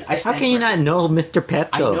corrected. How can you not know Mr. Pepto?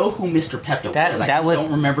 I know who Mr. Pepto That- was. I that just was-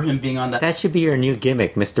 don't remember him being on that. That should be your new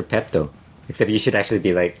gimmick, Mr. Pepto. Except you should actually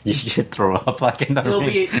be like, you should throw up like in the That'll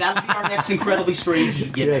ring. be our next incredibly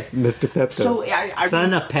strange gimmick. Yes, Mr. Pepto. So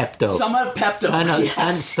Son of Pepto. Son of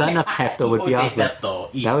Pepto. Son of Pepto would be awesome.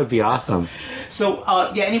 That would be awesome. So,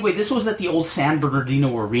 anyway, this was at the old San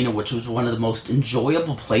Bernardino Arena, which was one of the most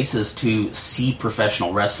enjoyable places to see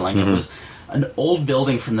professional wrestling. Mm-hmm. It was an old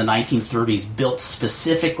building from the 1930s, built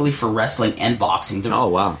specifically for wrestling and boxing. Oh,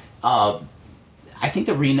 wow. I think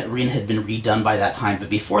the arena had been redone by that time, but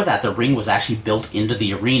before that, the ring was actually built into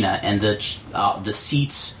the arena, and the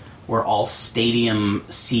seats were all stadium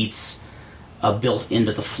seats built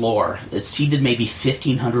into the floor. It seated maybe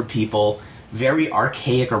 1,500 people. Very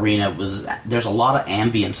archaic arena. There's a lot of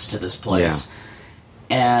ambience to this place,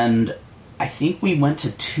 and I think we went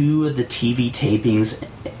to 2 of the TV tapings,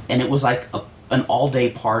 and it was like an all-day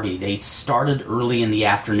party. They started early in the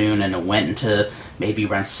afternoon, and it went into maybe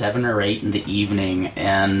around 7 or 8 in the evening.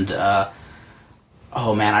 And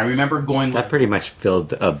oh man, I remember going. That pretty much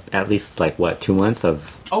filled at least 2 months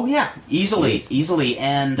of. Oh yeah, easily,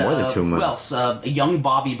 and More than 2 months. Who else? A young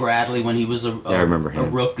Bobby Bradley when he was I remember him. a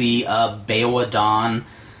rookie. Beowa Don.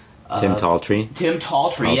 Tim Talltree. Tim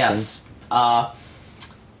Talltree, yes.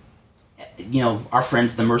 Our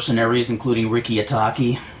friends, the Mercenaries, including Ricky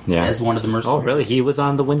Ataki, as one of the Oh, Mercenaries. really? He was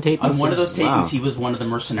on the Win tapings? On one of those tapings, Wow. he was one of the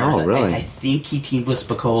Mercenaries. Oh, really? I think he teamed with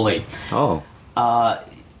Spicoli. Oh. I'll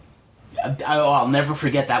never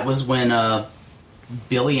forget, that was when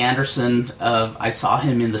Billy Anderson, I saw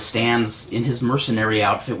him in the stands in his mercenary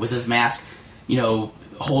outfit with his mask,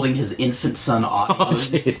 holding his infant son Otto. Oh,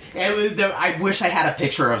 jeez. I wish I had a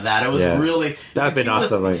picture of that. It was really... That would've been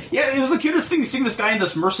awesome. Yeah, it was the cutest thing, seeing this guy in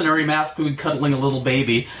this mercenary mask cuddling a little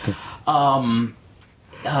baby. Chakal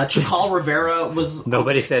Rivera was...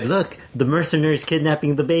 Nobody said, look, the mercenaries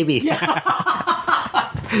kidnapping the baby. Yeah.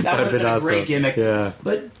 That would have been a awesome. great gimmick. Yeah.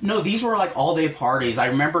 But no, these were like all-day parties. I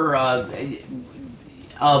remember, and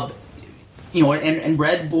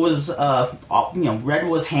Red was, Red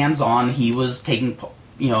was hands-on. He was taking,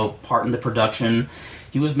 part in the production.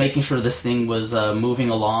 He was making sure this thing was moving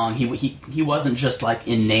along. He wasn't just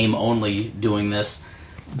in name only doing this.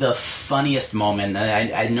 The funniest moment,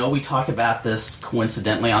 and I know we talked about this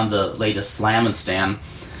coincidentally on the latest Slam and Stan.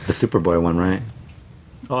 The Superboy one, right?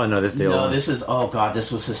 Oh, no, this is the old one. This is... Oh, God, this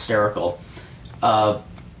was hysterical.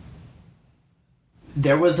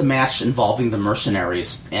 There was a match involving the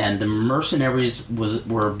Mercenaries, and the Mercenaries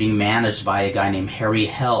were being managed by a guy named Harry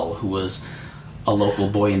Hell, who was a local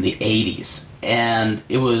boy in the 80s. And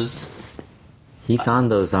it was... He's on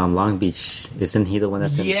those Long Beach... Isn't he the one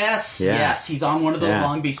that's in... Yes, he's on one of those Yeah.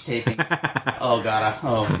 Long Beach tapings. Oh, God.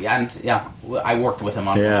 I worked with him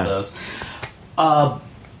on one of those.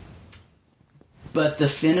 But the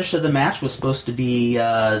finish of the match was supposed to be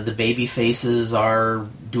the baby faces are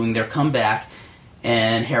doing their comeback,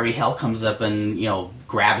 and Harry Hell comes up and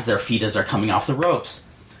grabs their feet as they're coming off the ropes.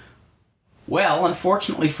 Well,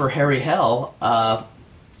 unfortunately for Harry Hell,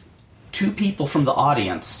 two people from the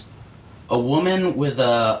audience, a woman with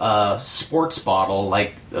a sports bottle,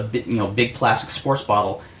 like a big plastic sports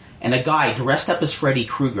bottle, and a guy dressed up as Freddy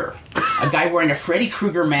Krueger. A guy wearing a Freddy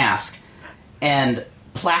Krueger mask and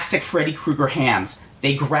plastic Freddy Krueger hands.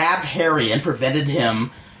 They grabbed Harry and prevented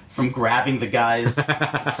him from grabbing the guy's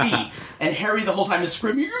feet. And Harry the whole time is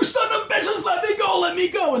screaming, "You son of bitches, let me go, let me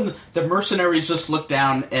go!" And the mercenaries just look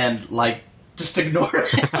down and, like, just ignore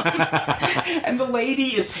him. And the lady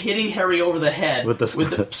is hitting Harry over the head with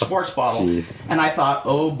the sports bottle. Jeez. And I thought,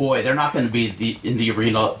 oh boy, they're not going to be in the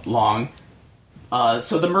arena long.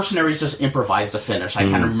 So the mercenaries just improvised a finish. I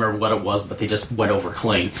can't remember what it was, but they just went over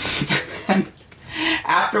clean. And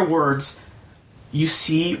afterwards, you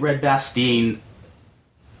see Red Bastien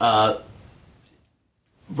right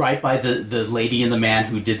by the lady and the man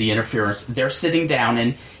who did the interference. They're sitting down,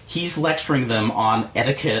 and he's lecturing them on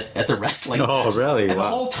etiquette at the wrestling match. Oh, really? And Wow. the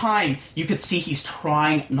whole time, you could see he's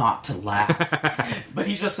trying not to laugh. But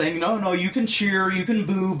he's just saying, no, you can cheer, you can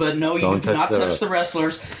boo, but no, you Don't do not touch touch the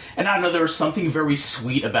wrestlers. And I don't know, there was something very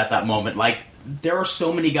sweet about that moment. Like, there are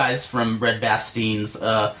so many guys from Red Bastien's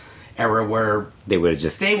era where They would have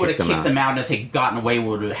just they would have kicked kicked them out, and if they'd gotten away,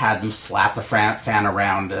 would have had them slap the fan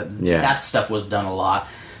around. Yeah. That stuff was done a lot.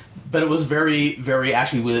 But it was very, very,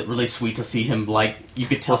 actually really sweet to see him, like, you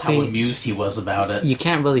could tell how amused he was about it. You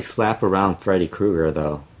can't really slap around Freddy Krueger,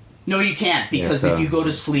 though. No, you can't, because Yeah, so if you go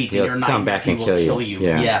to sleep in he'll your come night, back he and will kill kill you. you.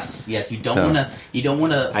 Yeah. Yes, you don't want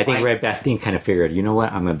to. I think Red Bastien kind of figured, you know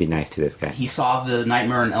what, I'm going to be nice to this guy. He saw the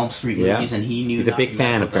Nightmare on Elm Street movies, and he knew he's a not big to mess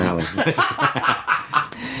fan, with them. apparently.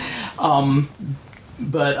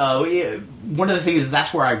 But one of the things is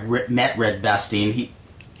that's where I met Red Bastien.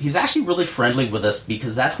 He's actually really friendly with us,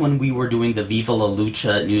 because that's when we were doing the Viva La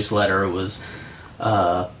Lucha newsletter. It was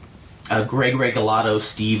Greg Regalado,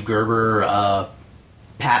 Steve Gerber,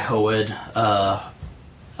 Pat Hood,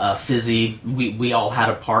 Fizzy. We all had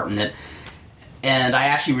a part in it. And I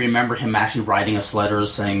actually remember him actually writing us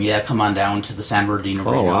letters saying, yeah, come on down to the San Bernardino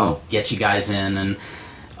Arena, wow. get you guys in. And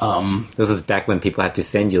this was back when people had to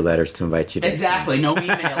send you letters to invite you to exactly, no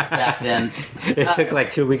emails back then. It took like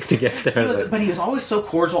 2 weeks to get there. But he was always so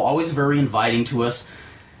cordial, always very inviting to us.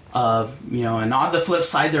 And on the flip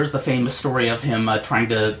side, there's the famous story of him trying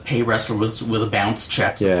to pay wrestlers with a bounce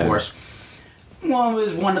checks, of course. Well, it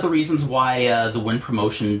was one of the reasons why the Win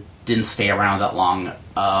promotion didn't stay around that long.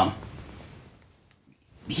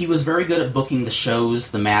 He was very good at booking the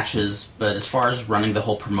shows, the matches, but as far as running the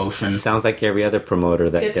whole promotion... Sounds like every other promoter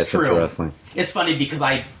that It's gets true. into wrestling. It's funny because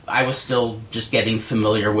I was still just getting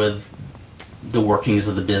familiar with the workings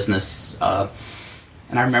of the business. And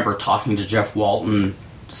I remember talking to Jeff Walton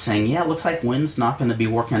saying, yeah, it looks like Win's not going to be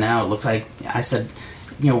working out. It looks like... I said,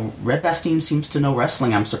 Red Bastien seems to know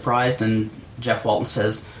wrestling. I'm surprised. And Jeff Walton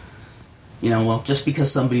says, well, just because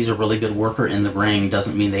somebody's a really good worker in the ring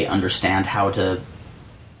doesn't mean they understand how to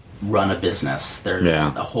run a business. There's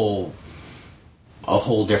a whole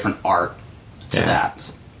different art to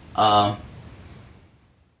that.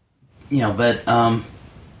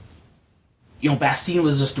 Bastien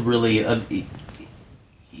was just really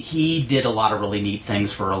he did a lot of really neat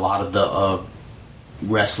things for a lot of the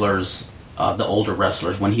wrestlers, the older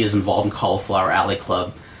wrestlers. When he was involved in Cauliflower Alley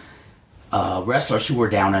Club, wrestlers who were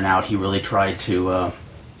down and out, he really tried to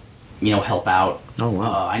help out. Oh,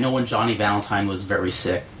 wow. I know when Johnny Valentine was very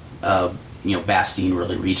sick, Bastien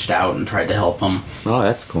really reached out and tried to help him. Oh,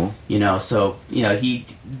 that's cool. There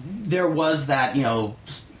was that,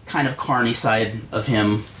 kind of carny side of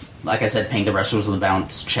him. Like I said, paying the wrestlers with the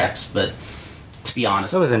bounce checks, but to be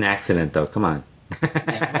honest... That was an accident, though. Come on.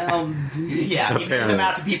 he paid them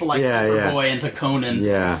out to people like Superboy and to Conan.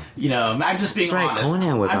 Yeah. I'm just being That's right, honest.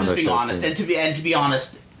 Conan was I'm on just the being show, honest. too. And to be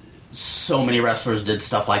honest, so many wrestlers did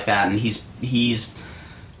stuff like that, and he's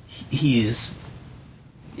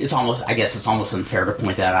it's almost unfair to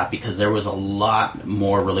point that out, because there was a lot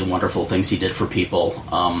more really wonderful things he did for people,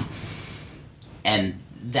 and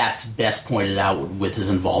that's best pointed out with his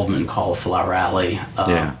involvement in Cauliflower Alley.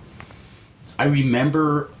 I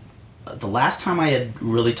remember the last time I had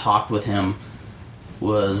really talked with him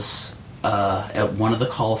was at one of the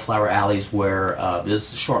Cauliflower Alleys, where it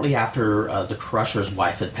was shortly after the Crusher's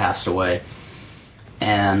wife had passed away,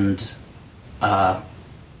 and I'd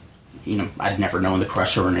never known the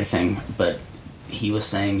Crusher or anything, but he was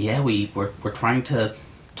saying, we're trying to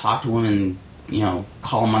talk to him and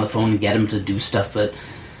call him on the phone and get him to do stuff, but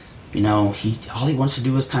all he wants to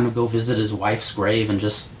do is kind of go visit his wife's grave and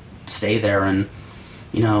just stay there. And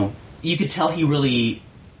you could tell he really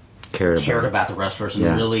cared about the wrestlers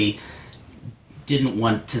and really didn't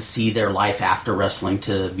want to see their life after wrestling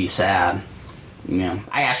to be sad.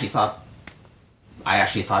 I actually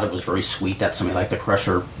thought it was very sweet that somebody like the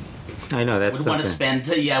Crusher I know that's would want to something.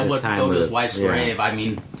 spend, would time go to with his us, wife's yeah. grave. I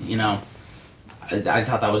mean, I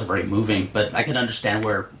thought that was very moving, but I could understand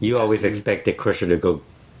where You always expected Crusher to go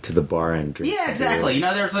to the bar and drink. Yeah, some exactly.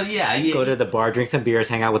 beers. There's Go to the bar, drink some beers,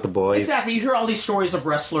 hang out with the boys. exactly. You hear all these stories of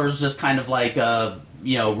wrestlers just kind of like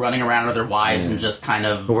running around with their wives and just kind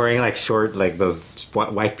of Wearing like short, like those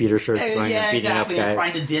white beater shirts, going and beating exactly, up and guys,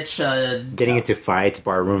 trying to ditch getting into fights,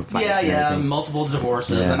 barroom fights. and everything. multiple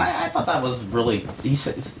divorces, Yeah. and I thought that was really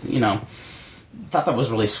thought that was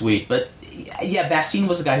really sweet. But yeah, Bastien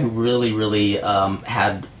was a guy who really, really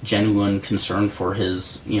had genuine concern for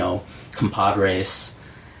his compadres,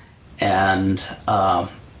 and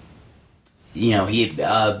he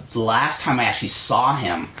the last time I actually saw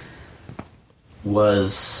him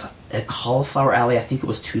was at Cauliflower Alley. I think it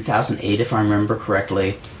was 2008, if I remember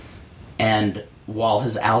correctly. And while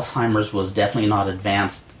his Alzheimer's was definitely not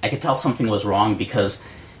advanced, I could tell something was wrong because,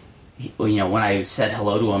 when I said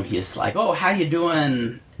hello to him, he's like, "Oh, how you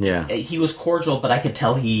doing?" Yeah. He was cordial, but I could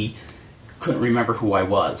tell he couldn't remember who I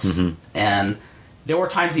was. Mm-hmm. And there were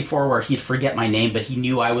times before where he'd forget my name, but he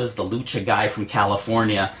knew I was the lucha guy from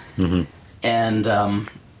California. Mm-hmm. And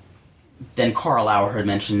then Carl Lauer had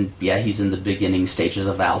mentioned, he's in the beginning stages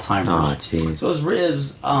of Alzheimer's. Oh, jeez. So it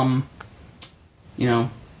was,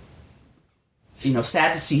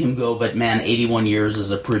 sad to see him go, but man, 81 years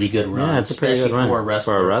is a pretty good run. Yeah, it's a pretty good especially run for a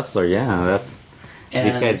wrestler. For a wrestler, yeah,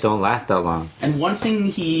 these guys don't last that long. And one thing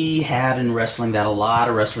he had in wrestling that a lot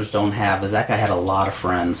of wrestlers don't have is that guy had a lot of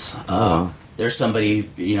friends. Oh. There's somebody,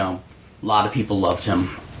 a lot of people loved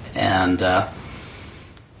him, and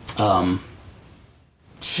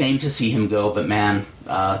shame to see him go, but man,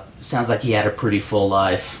 sounds like he had a pretty full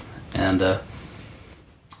life, and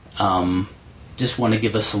just want to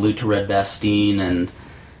give a salute to Red Bastien and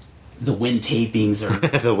the Wind tapings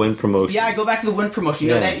are The Wind promotion. Yeah, I go back to the Wind promotion.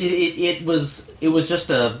 Yeah. That it was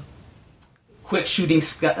just a quick shooting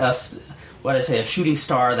a shooting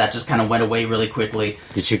star that just kind of went away really quickly.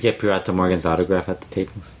 Did you get Pirata Morgan's autograph at the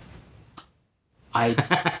tapings? I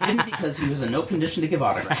didn't because he was in no condition to give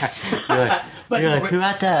autographs. You're like,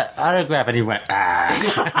 Pirata autograph, and he went, ah.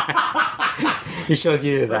 He shows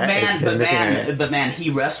you his but man, he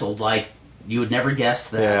wrestled like you would never guess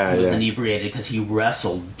that he was inebriated because he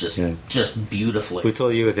wrestled just beautifully. Who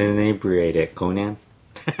told you he was inebriated? Conan?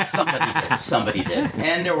 Somebody did.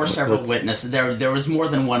 And there were several witnesses. There was more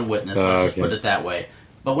than one witness, let's just put it that way.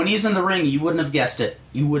 But when he's in the ring, you wouldn't have guessed it.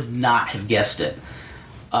 You would not have guessed it.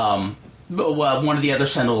 One of the other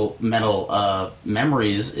sentimental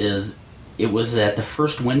memories is it was at the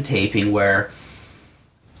first Wind taping where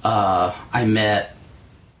I met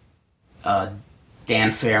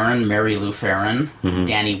Dan Farron, Mary Lou Farron,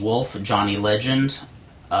 Danny Wolf, Johnny Legend.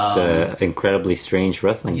 The Incredibly Strange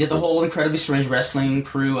Wrestling Yeah, the whole Incredibly Strange Wrestling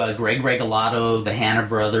crew, Greg Regalado, the Hanna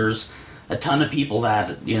Brothers, a ton of people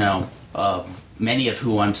that, many of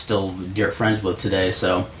who I'm still dear friends with today,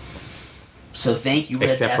 so thank you,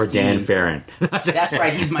 Red Except for Dan Farron. That's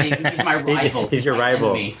right, he's my rival. He's your my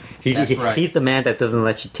rival. Enemy. That's right. He's the man that doesn't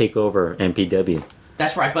let you take over MPW.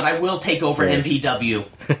 That's right, but I will take over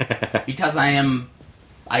MPW because I am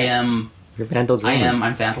You're Vandal Drummond.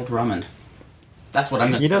 I'm Vandal Drummond. That's what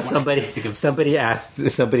I'm going to say.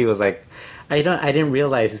 Somebody was like, I didn't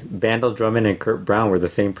realize Vandal Drummond and Kurt Brown were the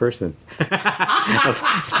same person.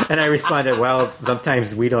 And I responded, well,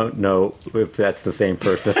 sometimes we don't know if that's the same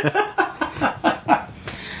person.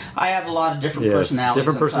 I have a lot of different personalities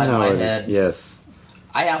inside my head. Yes.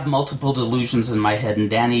 I have multiple delusions in my head, and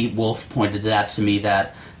Danny Wolf pointed out to me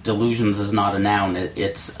that delusions is not a noun,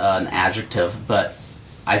 it's an adjective, but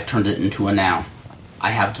I've turned it into a noun. I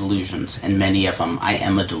have delusions, and many of them. I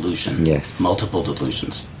am a delusion. Yes. Multiple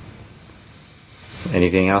delusions.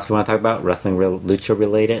 Anything else you want to talk about? Wrestling, lucha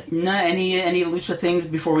related? No, any lucha things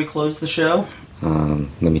before we close the show?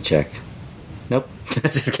 Let me check. Nope.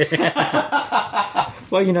 Just kidding.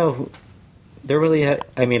 Well, they're really...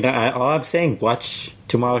 all I'm saying, watch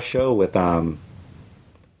tomorrow's show with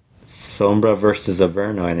Sombra versus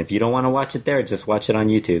Averno, and if you don't want to watch it there, just watch it on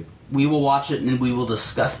YouTube. We will watch it, and we will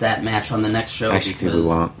discuss that match on the next show. Actually, we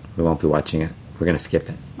won't. We won't be watching it. We're going to skip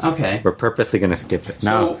it. Okay. We're purposely going to skip it.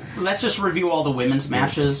 So let's just review all the women's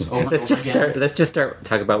matches over and over again. Let's just start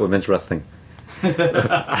talking about women's wrestling.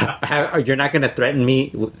 You're not going to threaten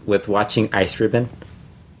me with watching Ice Ribbon?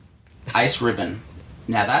 Ice Ribbon.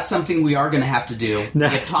 Now, that's something we are going to have to do. No,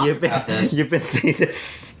 we have talked about this. You've been saying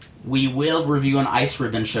this. We will review an Ice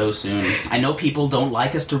Ribbon show soon. I know people don't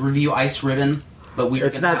like us to review Ice Ribbon. but we.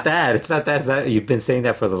 It's not that. It's not that. It's that. You've been saying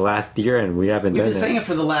that for the last year, and we haven't We've done been saying it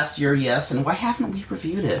for the last year, yes. And why haven't we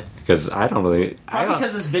reviewed it? Because I don't really. Probably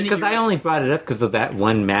because it's been. Because I only brought it up because of that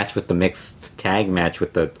one match with the mixed tag match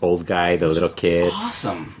with the old guy, the little kid,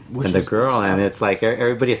 awesome, and the girl, and it's like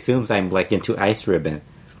everybody assumes I'm like into Ice Ribbon.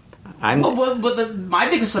 My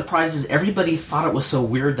biggest surprise is everybody thought it was so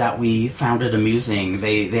weird that we found it amusing.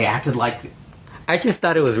 They acted like. I just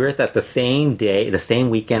thought it was weird that the same day, the same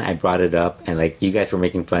weekend, I brought it up, and like you guys were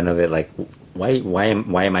making fun of it. Like, why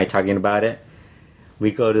am I talking about it?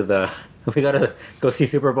 We go to go see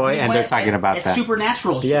Superboy, and they're talking about that.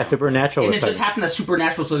 Supernatural. Yeah, Supernatural. And it just happened that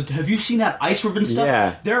Supernatural. So, have you seen that Ice Ribbon stuff?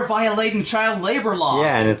 Yeah. They're violating child labor laws.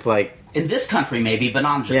 Yeah, and it's like in this country maybe, but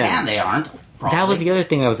not in Japan. They aren't. Probably. That was the other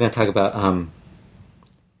thing I was going to talk about.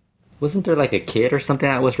 Wasn't there like a kid or something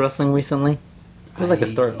that was wrestling recently? It was like a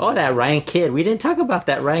story. Oh, that Ryan Kidd. We didn't talk about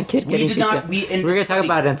that Ryan Kidd. We did not. We were going to talk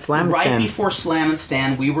about it in Slam and Stan. Right before Slam and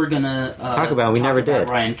Stan, we were going to talk about it. We never did.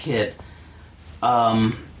 Ryan Kidd.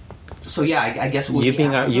 So yeah, I guess it would you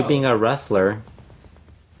being a wrestler,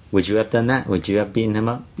 would you have done that? Would you have beaten him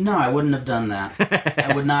up? No, I wouldn't have done that.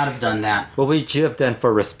 I would not have done that. What would you have done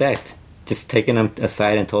for respect? Just taken him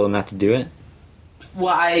aside and told him not to do it?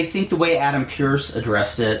 Well, I think the way Adam Pearce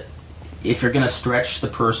addressed it, if you're going to stretch the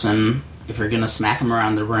person, if you're going to smack him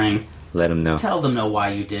around the ring, let him know. Tell them why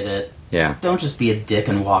you did it. Yeah. Don't just be a dick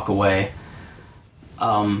and walk away.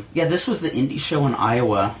 This was the indie show in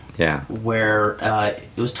Iowa. Yeah. Where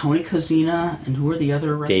it was Tony Kozina, and who were the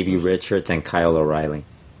other wrestlers? Davey Richards and Kyle O'Reilly.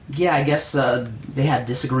 Yeah, I guess they had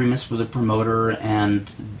disagreements with the promoter, and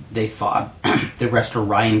they thought the wrestler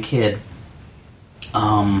Ryan Kidd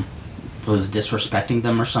was disrespecting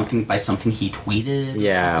them or something by something he tweeted.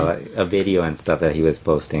 Yeah, like a video and stuff that he was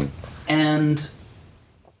posting. And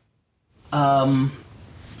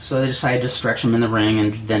so they decided to stretch him in the ring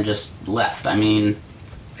and then just left. I mean...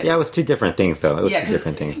 Yeah, it was two different things, though. It was two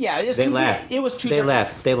different things. Yeah, they left. It was two. They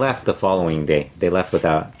left. They left the following day. They left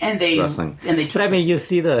without wrestling. But I mean, you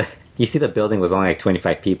see the building was only like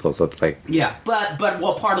 25 people, so it's like but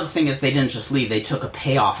part of the thing is they didn't just leave. They took a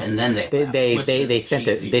payoff and then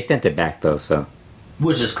they sent it back though, so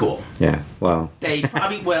which is cool. Yeah, well, they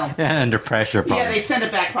probably under pressure. Probably. Yeah, they sent it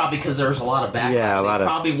back probably because there was a lot of backlash. Yeah, they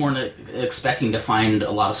probably weren't expecting to find a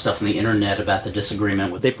lot of stuff on the internet about the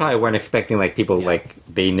disagreement with. They probably weren't expecting like people like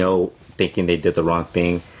they know thinking they did the wrong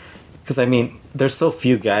thing. Because I mean, there's so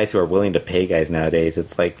few guys who are willing to pay guys nowadays.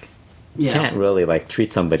 It's like you can't really like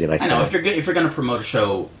treat somebody like. I know that. if you're going to promote a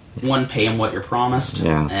show, one, pay them what you're promised.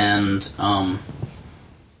 Yeah, and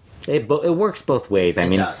it works both ways. I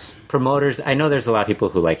mean, does. Promoters. I know there's a lot of people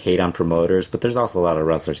who like hate on promoters, but there's also a lot of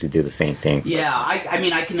wrestlers who do the same thing. Yeah, I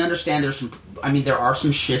mean, I can understand. There are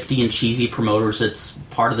some shifty and cheesy promoters. It's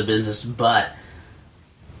part of the business, but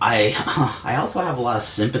I also have a lot of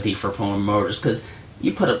sympathy for promoters because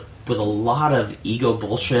you put up with a lot of ego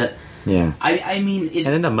bullshit. Yeah, I mean, and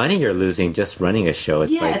then the money you're losing just running a show.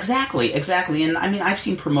 It's exactly. And I mean, I've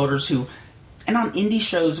seen promoters who. And on indie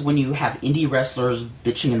shows, when you have indie wrestlers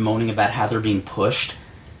bitching and moaning about how they're being pushed,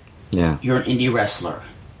 you're an indie wrestler.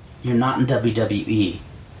 You're not in WWE.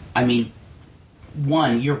 I mean,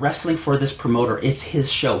 one, you're wrestling for this promoter. It's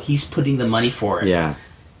his show. He's putting the money for it. Yeah.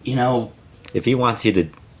 You know... If he wants you to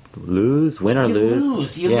win or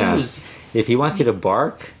lose... You lose. If he wants you to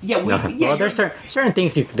bark... Well, there's certain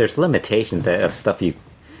things... There's limitations of stuff you...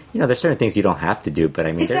 You know, there's certain things you don't have to do, but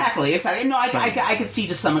I mean... Exactly. No, I could see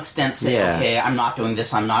to some extent say, okay, I'm not doing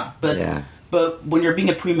this, I'm not... But when you're being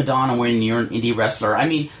a prima donna, when you're an indie wrestler, I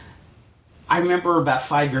mean, I remember about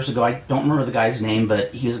 5 years ago, I don't remember the guy's name,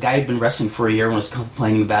 but he was a guy who'd been wrestling for a year and was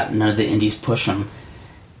complaining about none of the indies push him.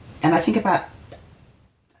 And I think about...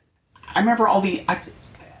 I remember all the...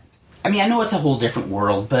 I mean, I know it's a whole different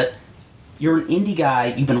world, but you're an indie guy,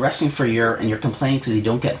 you've been wrestling for a year, and you're complaining because you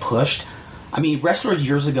don't get pushed... I mean, wrestlers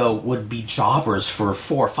years ago would be jobbers for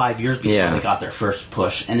 4 or 5 years before they got their first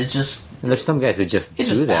push, and it just... And there's some guys that just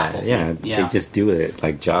do that. Yeah, they just do it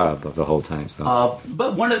like job of the whole time. So.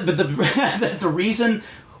 But the reason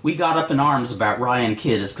we got up in arms about Ryan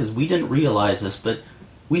Kidd is because we didn't realize this, but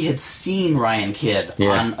we had seen Ryan Kidd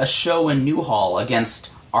on a show in Newhall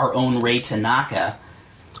against our own Ray Tanaka.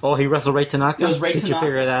 Oh, he wrestled Ray Tanaka? It was Ray Did Tanaka.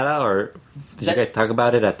 you figure that out, or did you guys talk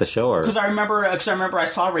about it at the show? Because I remember I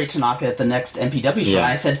saw Ray Tanaka at the next NPW show, and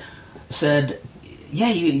I said, yeah,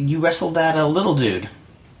 you wrestled that little dude.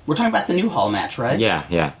 We're talking about the Newhall match, right?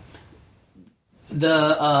 Yeah.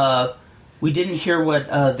 We didn't hear what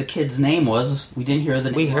the kid's name was. We didn't hear the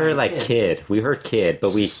name. We heard Kid. We heard Kid,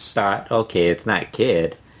 but we thought, okay, it's not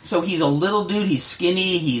Kid. So he's a little dude, he's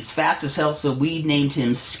skinny, he's fast as hell, so we named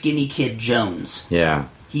him Skinny Kid Jones. Yeah.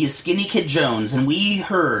 He is Skinny Kid Jones, and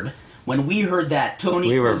when we heard that, Tony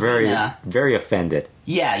We were Kozina, very offended.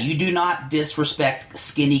 yeah, you do not disrespect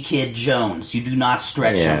Skinny Kid Jones. You do not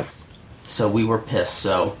stretch Yes. him. So we were pissed.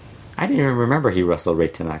 So I didn't even remember he wrestled Ray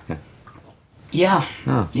Tanaka. yeah,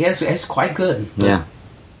 Oh. yeah, it's quite good. Yeah.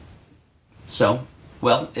 So,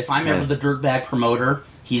 well, if I'm ever Yeah. the dirtbag promoter,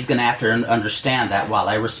 he's going to have to understand that while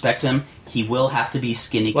I respect him, he will have to be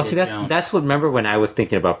Skinny Well, Kid see, Jones. that's what. Remember when I was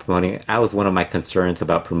thinking about promoting? I was one of my concerns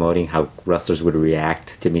about promoting how wrestlers would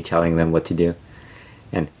react to me telling them what to do,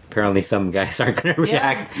 and apparently some guys aren't going to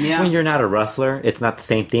react yeah. when you're not a wrestler. It's not the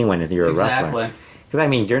same thing when you're a Exactly. wrestler. Because I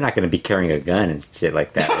mean, you're not going to be carrying a gun and shit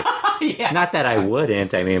like that. Yeah. Not that I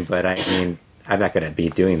wouldn't. I mean, but I mean, I'm not going to be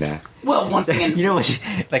doing that. Well, one thing, You know what?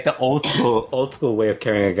 Like the old school way of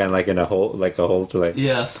carrying a gun, like in a holster. Like,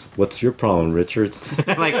 yes, what's your problem, Richards?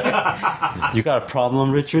 Like, you got a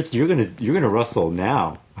problem, Richards? You're gonna wrestle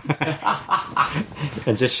now.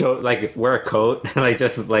 And just show, like, wear a coat, like,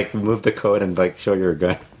 just like move the coat and like show your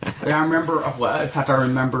gun. I remember. In fact, I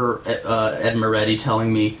remember Ed Moretti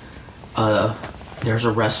telling me there's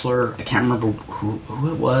a wrestler. I can't remember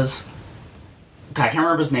who it was. God, I can't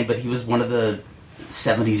remember his name, but he was one of the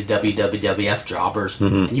 70s WWF jobbers,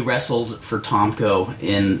 and he wrestled for Tomko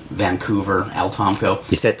in Vancouver. Al Tomko.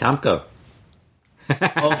 You said Tomko. Oh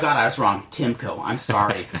God, I was wrong. Timko. I'm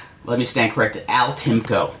sorry. Let me stand corrected. Al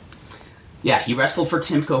Timko. Yeah, he wrestled for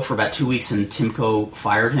Timko for about 2 weeks, and Timko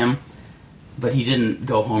fired him. But he didn't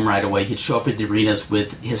go home right away. He'd show up at the arenas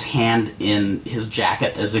with his hand in his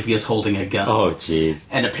jacket as if he was holding a gun. Oh, jeez.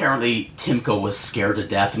 And apparently Timko was scared to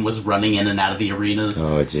death and was running in and out of the arenas.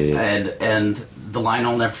 Oh, jeez. And the line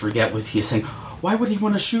I'll never forget was he saying, "Why would he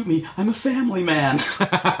want to shoot me? I'm a family man."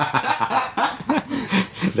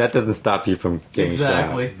 That doesn't stop you from getting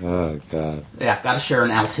Exactly. shot. Oh, God. Yeah, got to share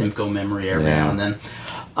an Al Timko memory every Yeah. now and then.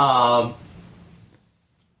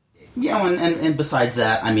 And besides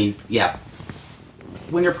that, I mean, yeah,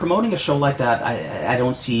 when you're promoting a show like that, I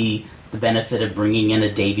don't see the benefit of bringing in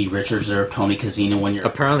a Davey Richards or Tony Kozina when you're...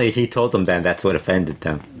 Apparently, he told them that. That's what offended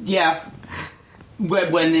them. Yeah.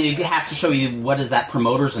 When it has to show you what is that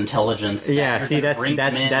promoter's intelligence. that Yeah, you're see, gonna bring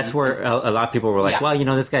them in. that's where a lot of people were like, Yeah. well, you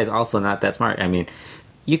know, this guy's also not that smart. I mean,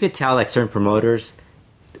 you could tell, like, certain promoters,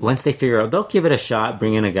 once they figure out, they'll give it a shot,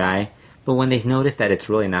 bring in a guy, but when they notice that it's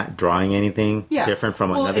really not drawing anything different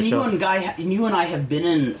from another and show. You and I have been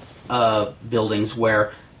in buildings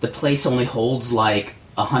where the place only holds like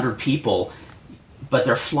 100 people, but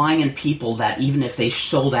they're flying in people that even if they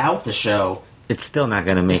sold out the show, It's still not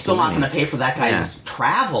going to make it's still not money. going to pay for that guy's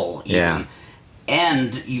travel. Even. Yeah.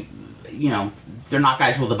 And you know, they're not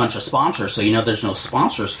guys with a bunch of sponsors, so you know there's no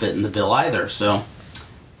sponsors fit in the bill either. So,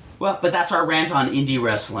 well, but that's our rant on indie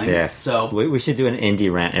wrestling. Yes. So we should do an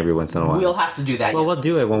indie rant every once in a while. we'll have to do that. Well, we'll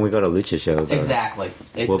do it when we go to lucha shows. or exactly.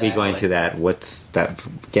 We'll be going to that. What's that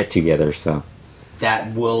get together? So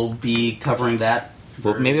That will be covering that.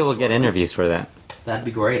 well, very maybe we'll get shortly. interviews for that. That'd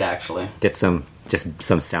be great, actually. Get some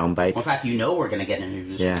sound Well, in bites. fact, you know we're going to get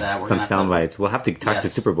interviews Yeah, for that. We're some gonna have sound to- bites. We'll have to talk to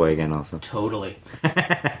Yes. Superboy again also. Totally.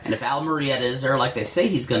 And if Al Murrieta is there like they say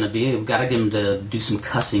he's going to be, we've got to get him to do some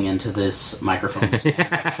cussing into this microphone.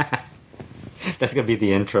 That's gonna be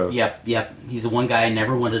the intro. Yep. He's the one guy I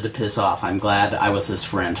never wanted to piss off. I'm glad I was his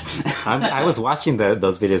friend. I was watching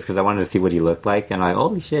those videos because I wanted to see what he looked like, and I'm like,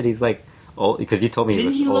 holy shit, he's like old. Because you told me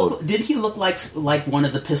Didn't he he was old. look? Did he look like one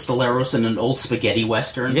of the pistoleros in an old spaghetti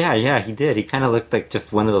western? Yeah, he did. He kind of looked like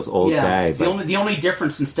just one of those old guys. The like- only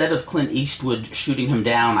difference, instead of Clint Eastwood shooting him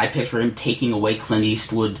down, I picture him taking away Clint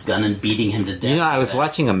Eastwood's gun and beating him to death. You know, I was with it.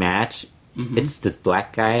 watching a match. It's this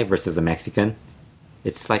black guy versus a Mexican.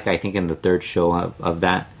 It's like I think in the third show of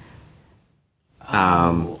that.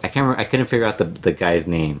 I can't. I couldn't figure out the guy's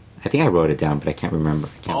name. I think I wrote it down, but I can't remember.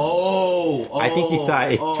 I think you saw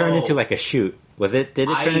it. It turned into like a shoot. Was it? Did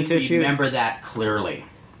it turn into a I shoot? remember that clearly.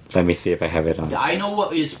 Let me see if I have it on. I know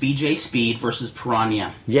what it's BJ Speed versus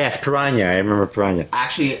Piranha. Yes, Piranha. I remember Piranha.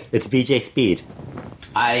 Actually, It's BJ Speed.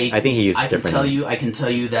 I think he used I can different tell name. you. I can tell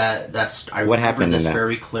you that's. I What remember happened in this that?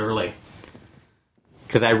 very clearly.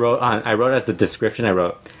 Because I wrote as the description. I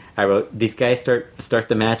wrote these guys start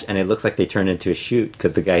the match, and it looks like they turn into a shoot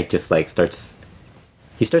because the guy just like starts.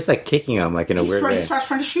 He starts like kicking him like in a weird He way. starts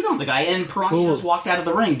trying to shoot on the guy, and Piranha Who- just walked out of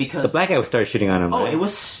the ring because The black guy started shooting on him. Oh, right? it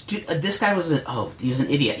was this guy was he was an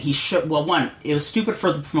idiot. He should one. It was stupid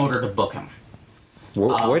for the promoter to book him.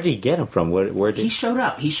 Where did he get him from? Where did He showed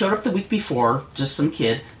up. He showed up the week before. Just some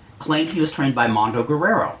kid claimed he was trained by Mondo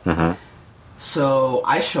Guerrero. Uh-huh. So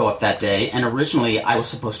I show up that day, and originally I was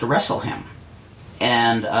supposed to wrestle him.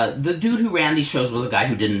 And the dude who ran these shows was a guy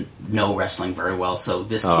who didn't know wrestling very well. So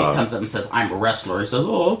this kid comes up and says, "I'm a wrestler." He says,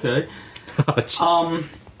 "Oh, okay." Oh,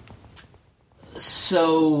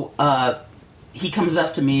 So he comes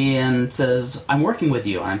up to me and says, "I'm working with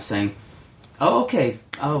you." And I'm saying, "Oh, okay.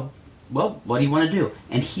 Oh, well, what do you want to do?"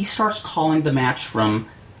 And he starts calling the match from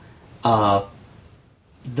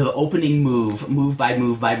the opening move by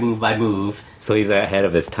move by move by move. So he's ahead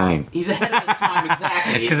of his time. He's ahead of his time,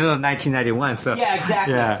 exactly. Because it was 1991, so... Yeah,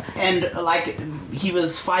 exactly. Yeah. And, like, he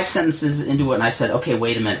was 5 sentences into it, and I said, okay,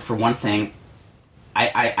 wait a minute. For one thing,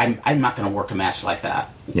 I'm not going to work a match like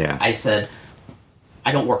that. Yeah. I said,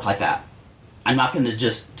 I don't work like that. I'm not going to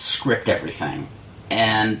just script everything.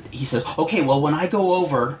 And he says, okay, well, when I go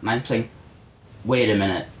over... And I'm saying, wait a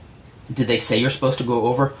minute. Did they say you're supposed to go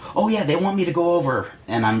over? Oh, yeah, they want me to go over.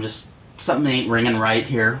 And I'm just... Something ain't ringing right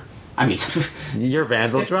here. I mean... You're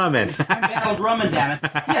Vandal Drummond. I'm Vandal Drummond, damn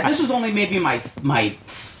it. Yeah, this was only maybe my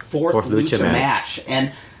fourth lucha match.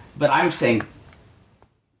 But I'm saying...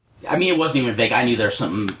 I mean, it wasn't even vague. I knew there was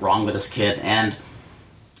something wrong with this kid. And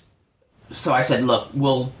so I said, look,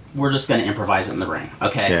 we're just going to improvise it in the ring,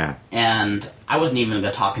 okay? Yeah. And I wasn't even going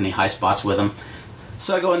to talk any high spots with him.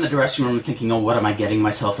 So I go in the dressing room thinking, oh, what am I getting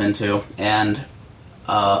myself into? And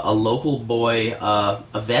a local boy, a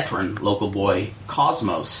veteran local boy,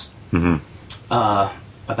 Cosmos, about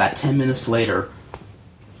 10 minutes later,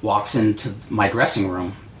 walks into my dressing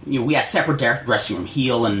room. You know, we had separate dressing room,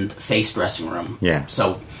 heel and face dressing room. Yeah.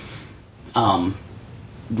 So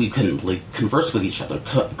we couldn't really converse with each other.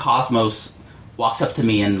 Cosmos walks up to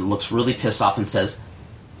me and looks really pissed off and says,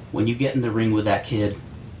 when you get in the ring with that kid,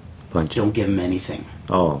 Punch don't give him anything.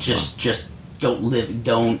 Oh. Just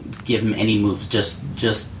don't give him any moves.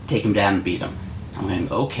 Just take him down and beat him. I'm going,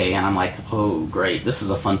 okay, and I'm like, oh, great, this is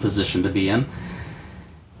a fun position to be in.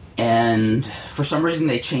 And for some reason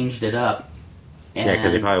they changed it up. And Yeah,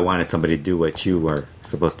 because they probably wanted somebody to do what you were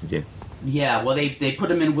supposed to do. yeah, well, they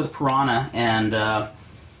put him in with Piranha, and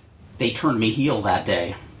they turned me heel that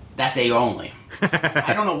day only.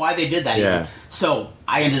 I don't know why they did that Yeah. even. So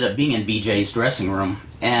I ended up being in BJ's dressing room,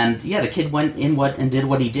 and yeah, the kid went in and did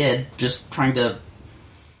what he did, just trying to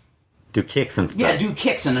Do kicks and stuff. yeah do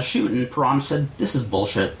kicks and a shoot. And Piranha said, "This is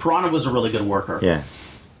bullshit." Piranha was a really good worker. Yeah.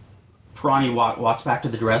 Piranha walks back to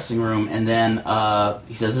the dressing room, and then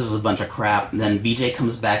he says, "This is a bunch of crap." And then BJ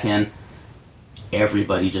comes back in.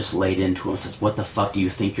 Everybody just laid into him and says, "What the fuck do you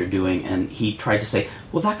think you're doing?" And he tried to say,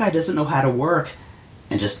 "Well, that guy doesn't know how to work."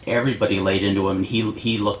 And just everybody laid into him, and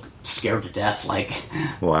he looked scared to death. Like,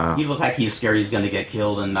 Wow. he looked like he was scared he's going to get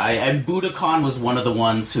killed. And Budokan was one of the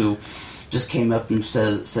ones who just came up and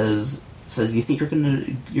says, "You think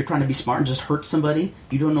you're trying to be smart and just hurt somebody?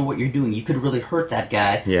 You don't know what you're doing. You could really hurt that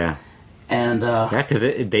guy." Yeah. And Yeah, because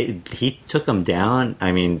he took him down.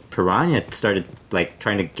 I mean, Piranha started like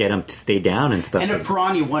trying to get him to stay down and stuff. and if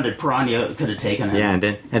Piranha wanted, Piranha could have taken him. Yeah,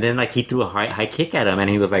 and then like he threw a high kick at him, and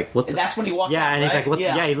he was like, "What?" And that's when he walked Yeah, out, and he's right? like, "What?"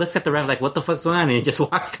 Yeah. He looks at the ref like, "What the fuck's going on?" And he just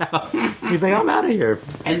walks out. He's like, "I'm out of here."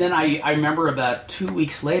 And then I remember about 2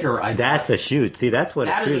 weeks later, That's a shoot. See, that's what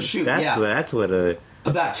That is a shoot, That's yeah. that's what a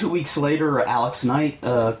about 2 weeks later, Alex Knight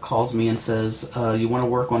calls me and says, "You want to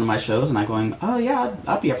work one of my shows?" And I'm going, "Oh yeah,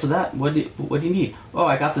 I'll be up for that. What do you need?" "Oh,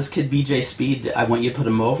 I got this kid BJ Speed. I want you to put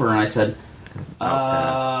him over." And I said,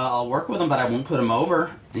 "I'll work with him, but I won't put him over."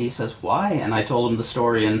 And he says, "Why?" And I told him the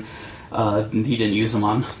story, and he didn't use him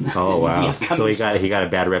on. Oh wow! the upcoming So he got a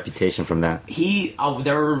bad reputation from that. If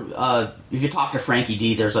you talk to Frankie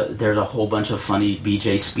D, there's a whole bunch of funny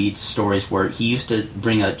BJ Speed stories where he used to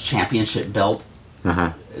bring a championship belt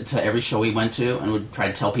to every show he went to and would try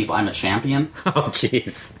to tell people, "I'm a champion." Oh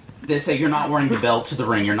jeez. They say, "You're not wearing the belt to the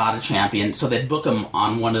ring, you're not a champion." So they'd book him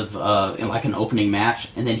on one of in like an opening match,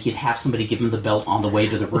 and then he'd have somebody give him the belt on the way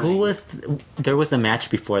to the ring. There was a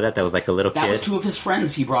match before that was like a little That kid. was two of his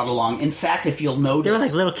friends he brought along. In fact, if you'll notice, They were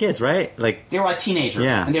like little kids, right? Like they were like teenagers,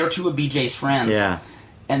 Yeah. and they were two of BJ's friends. yeah.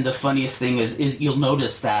 And the funniest thing is you'll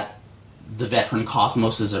notice that the veteran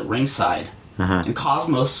Cosmos is at ringside. And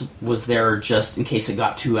Cosmos was there just in case it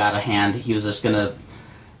got too out of hand. He was just going to,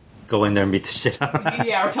 Go in there and beat the shit out of him.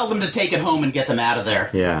 yeah, or tell them to take it home and get them out of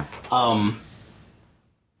there. Yeah.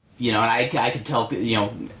 You know, and I could tell, you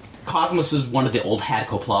know, Cosmos is one of the old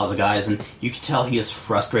Hadco Plaza guys, and you could tell he is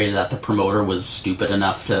frustrated that the promoter was stupid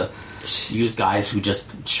enough to use guys who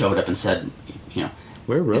just showed up and said, you know,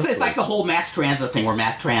 We're it's like the whole Mass Transit thing where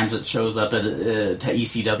Mass Transit shows up at to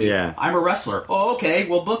ECW. Yeah. "I'm a wrestler." "Oh, okay,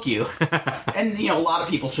 we'll book you." And, you know, a lot of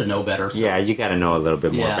people should know better. So. Yeah, you got to know a little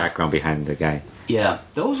bit more Yeah. background behind the guy. Yeah.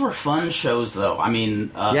 Those were fun shows, though. I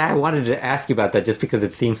mean... Yeah, I wanted to ask you about that just because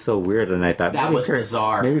it seems so weird, and I thought That maybe was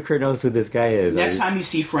bizarre. Maybe Kurt knows who this guy is. Next time you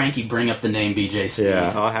see Frankie, bring up the name BJ Speed.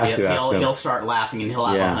 Yeah, I'll have to ask him. He'll start laughing, and he'll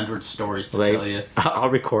have Yeah. 100 stories to Like, tell you. I'll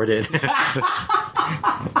record it.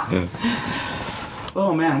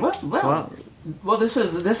 Oh, man. Well, Well, this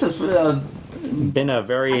is Been a I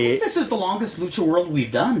very. think this is the longest Lucha World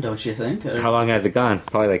we've done, don't you think? How long has it gone?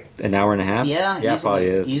 Probably like an hour and a half. Yeah, yeah, easily, probably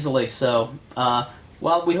is. easily. So,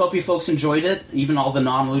 well, we hope you folks enjoyed it. Even all the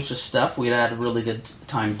non-Lucha stuff, we had a really good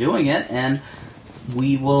time doing it, and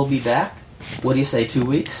we will be back. What do you say? 2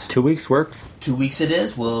 weeks? 2 weeks works. 2 weeks it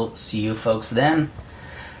is. We'll see you folks then.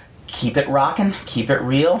 Keep it rocking, keep it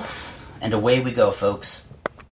real, and away we go, folks.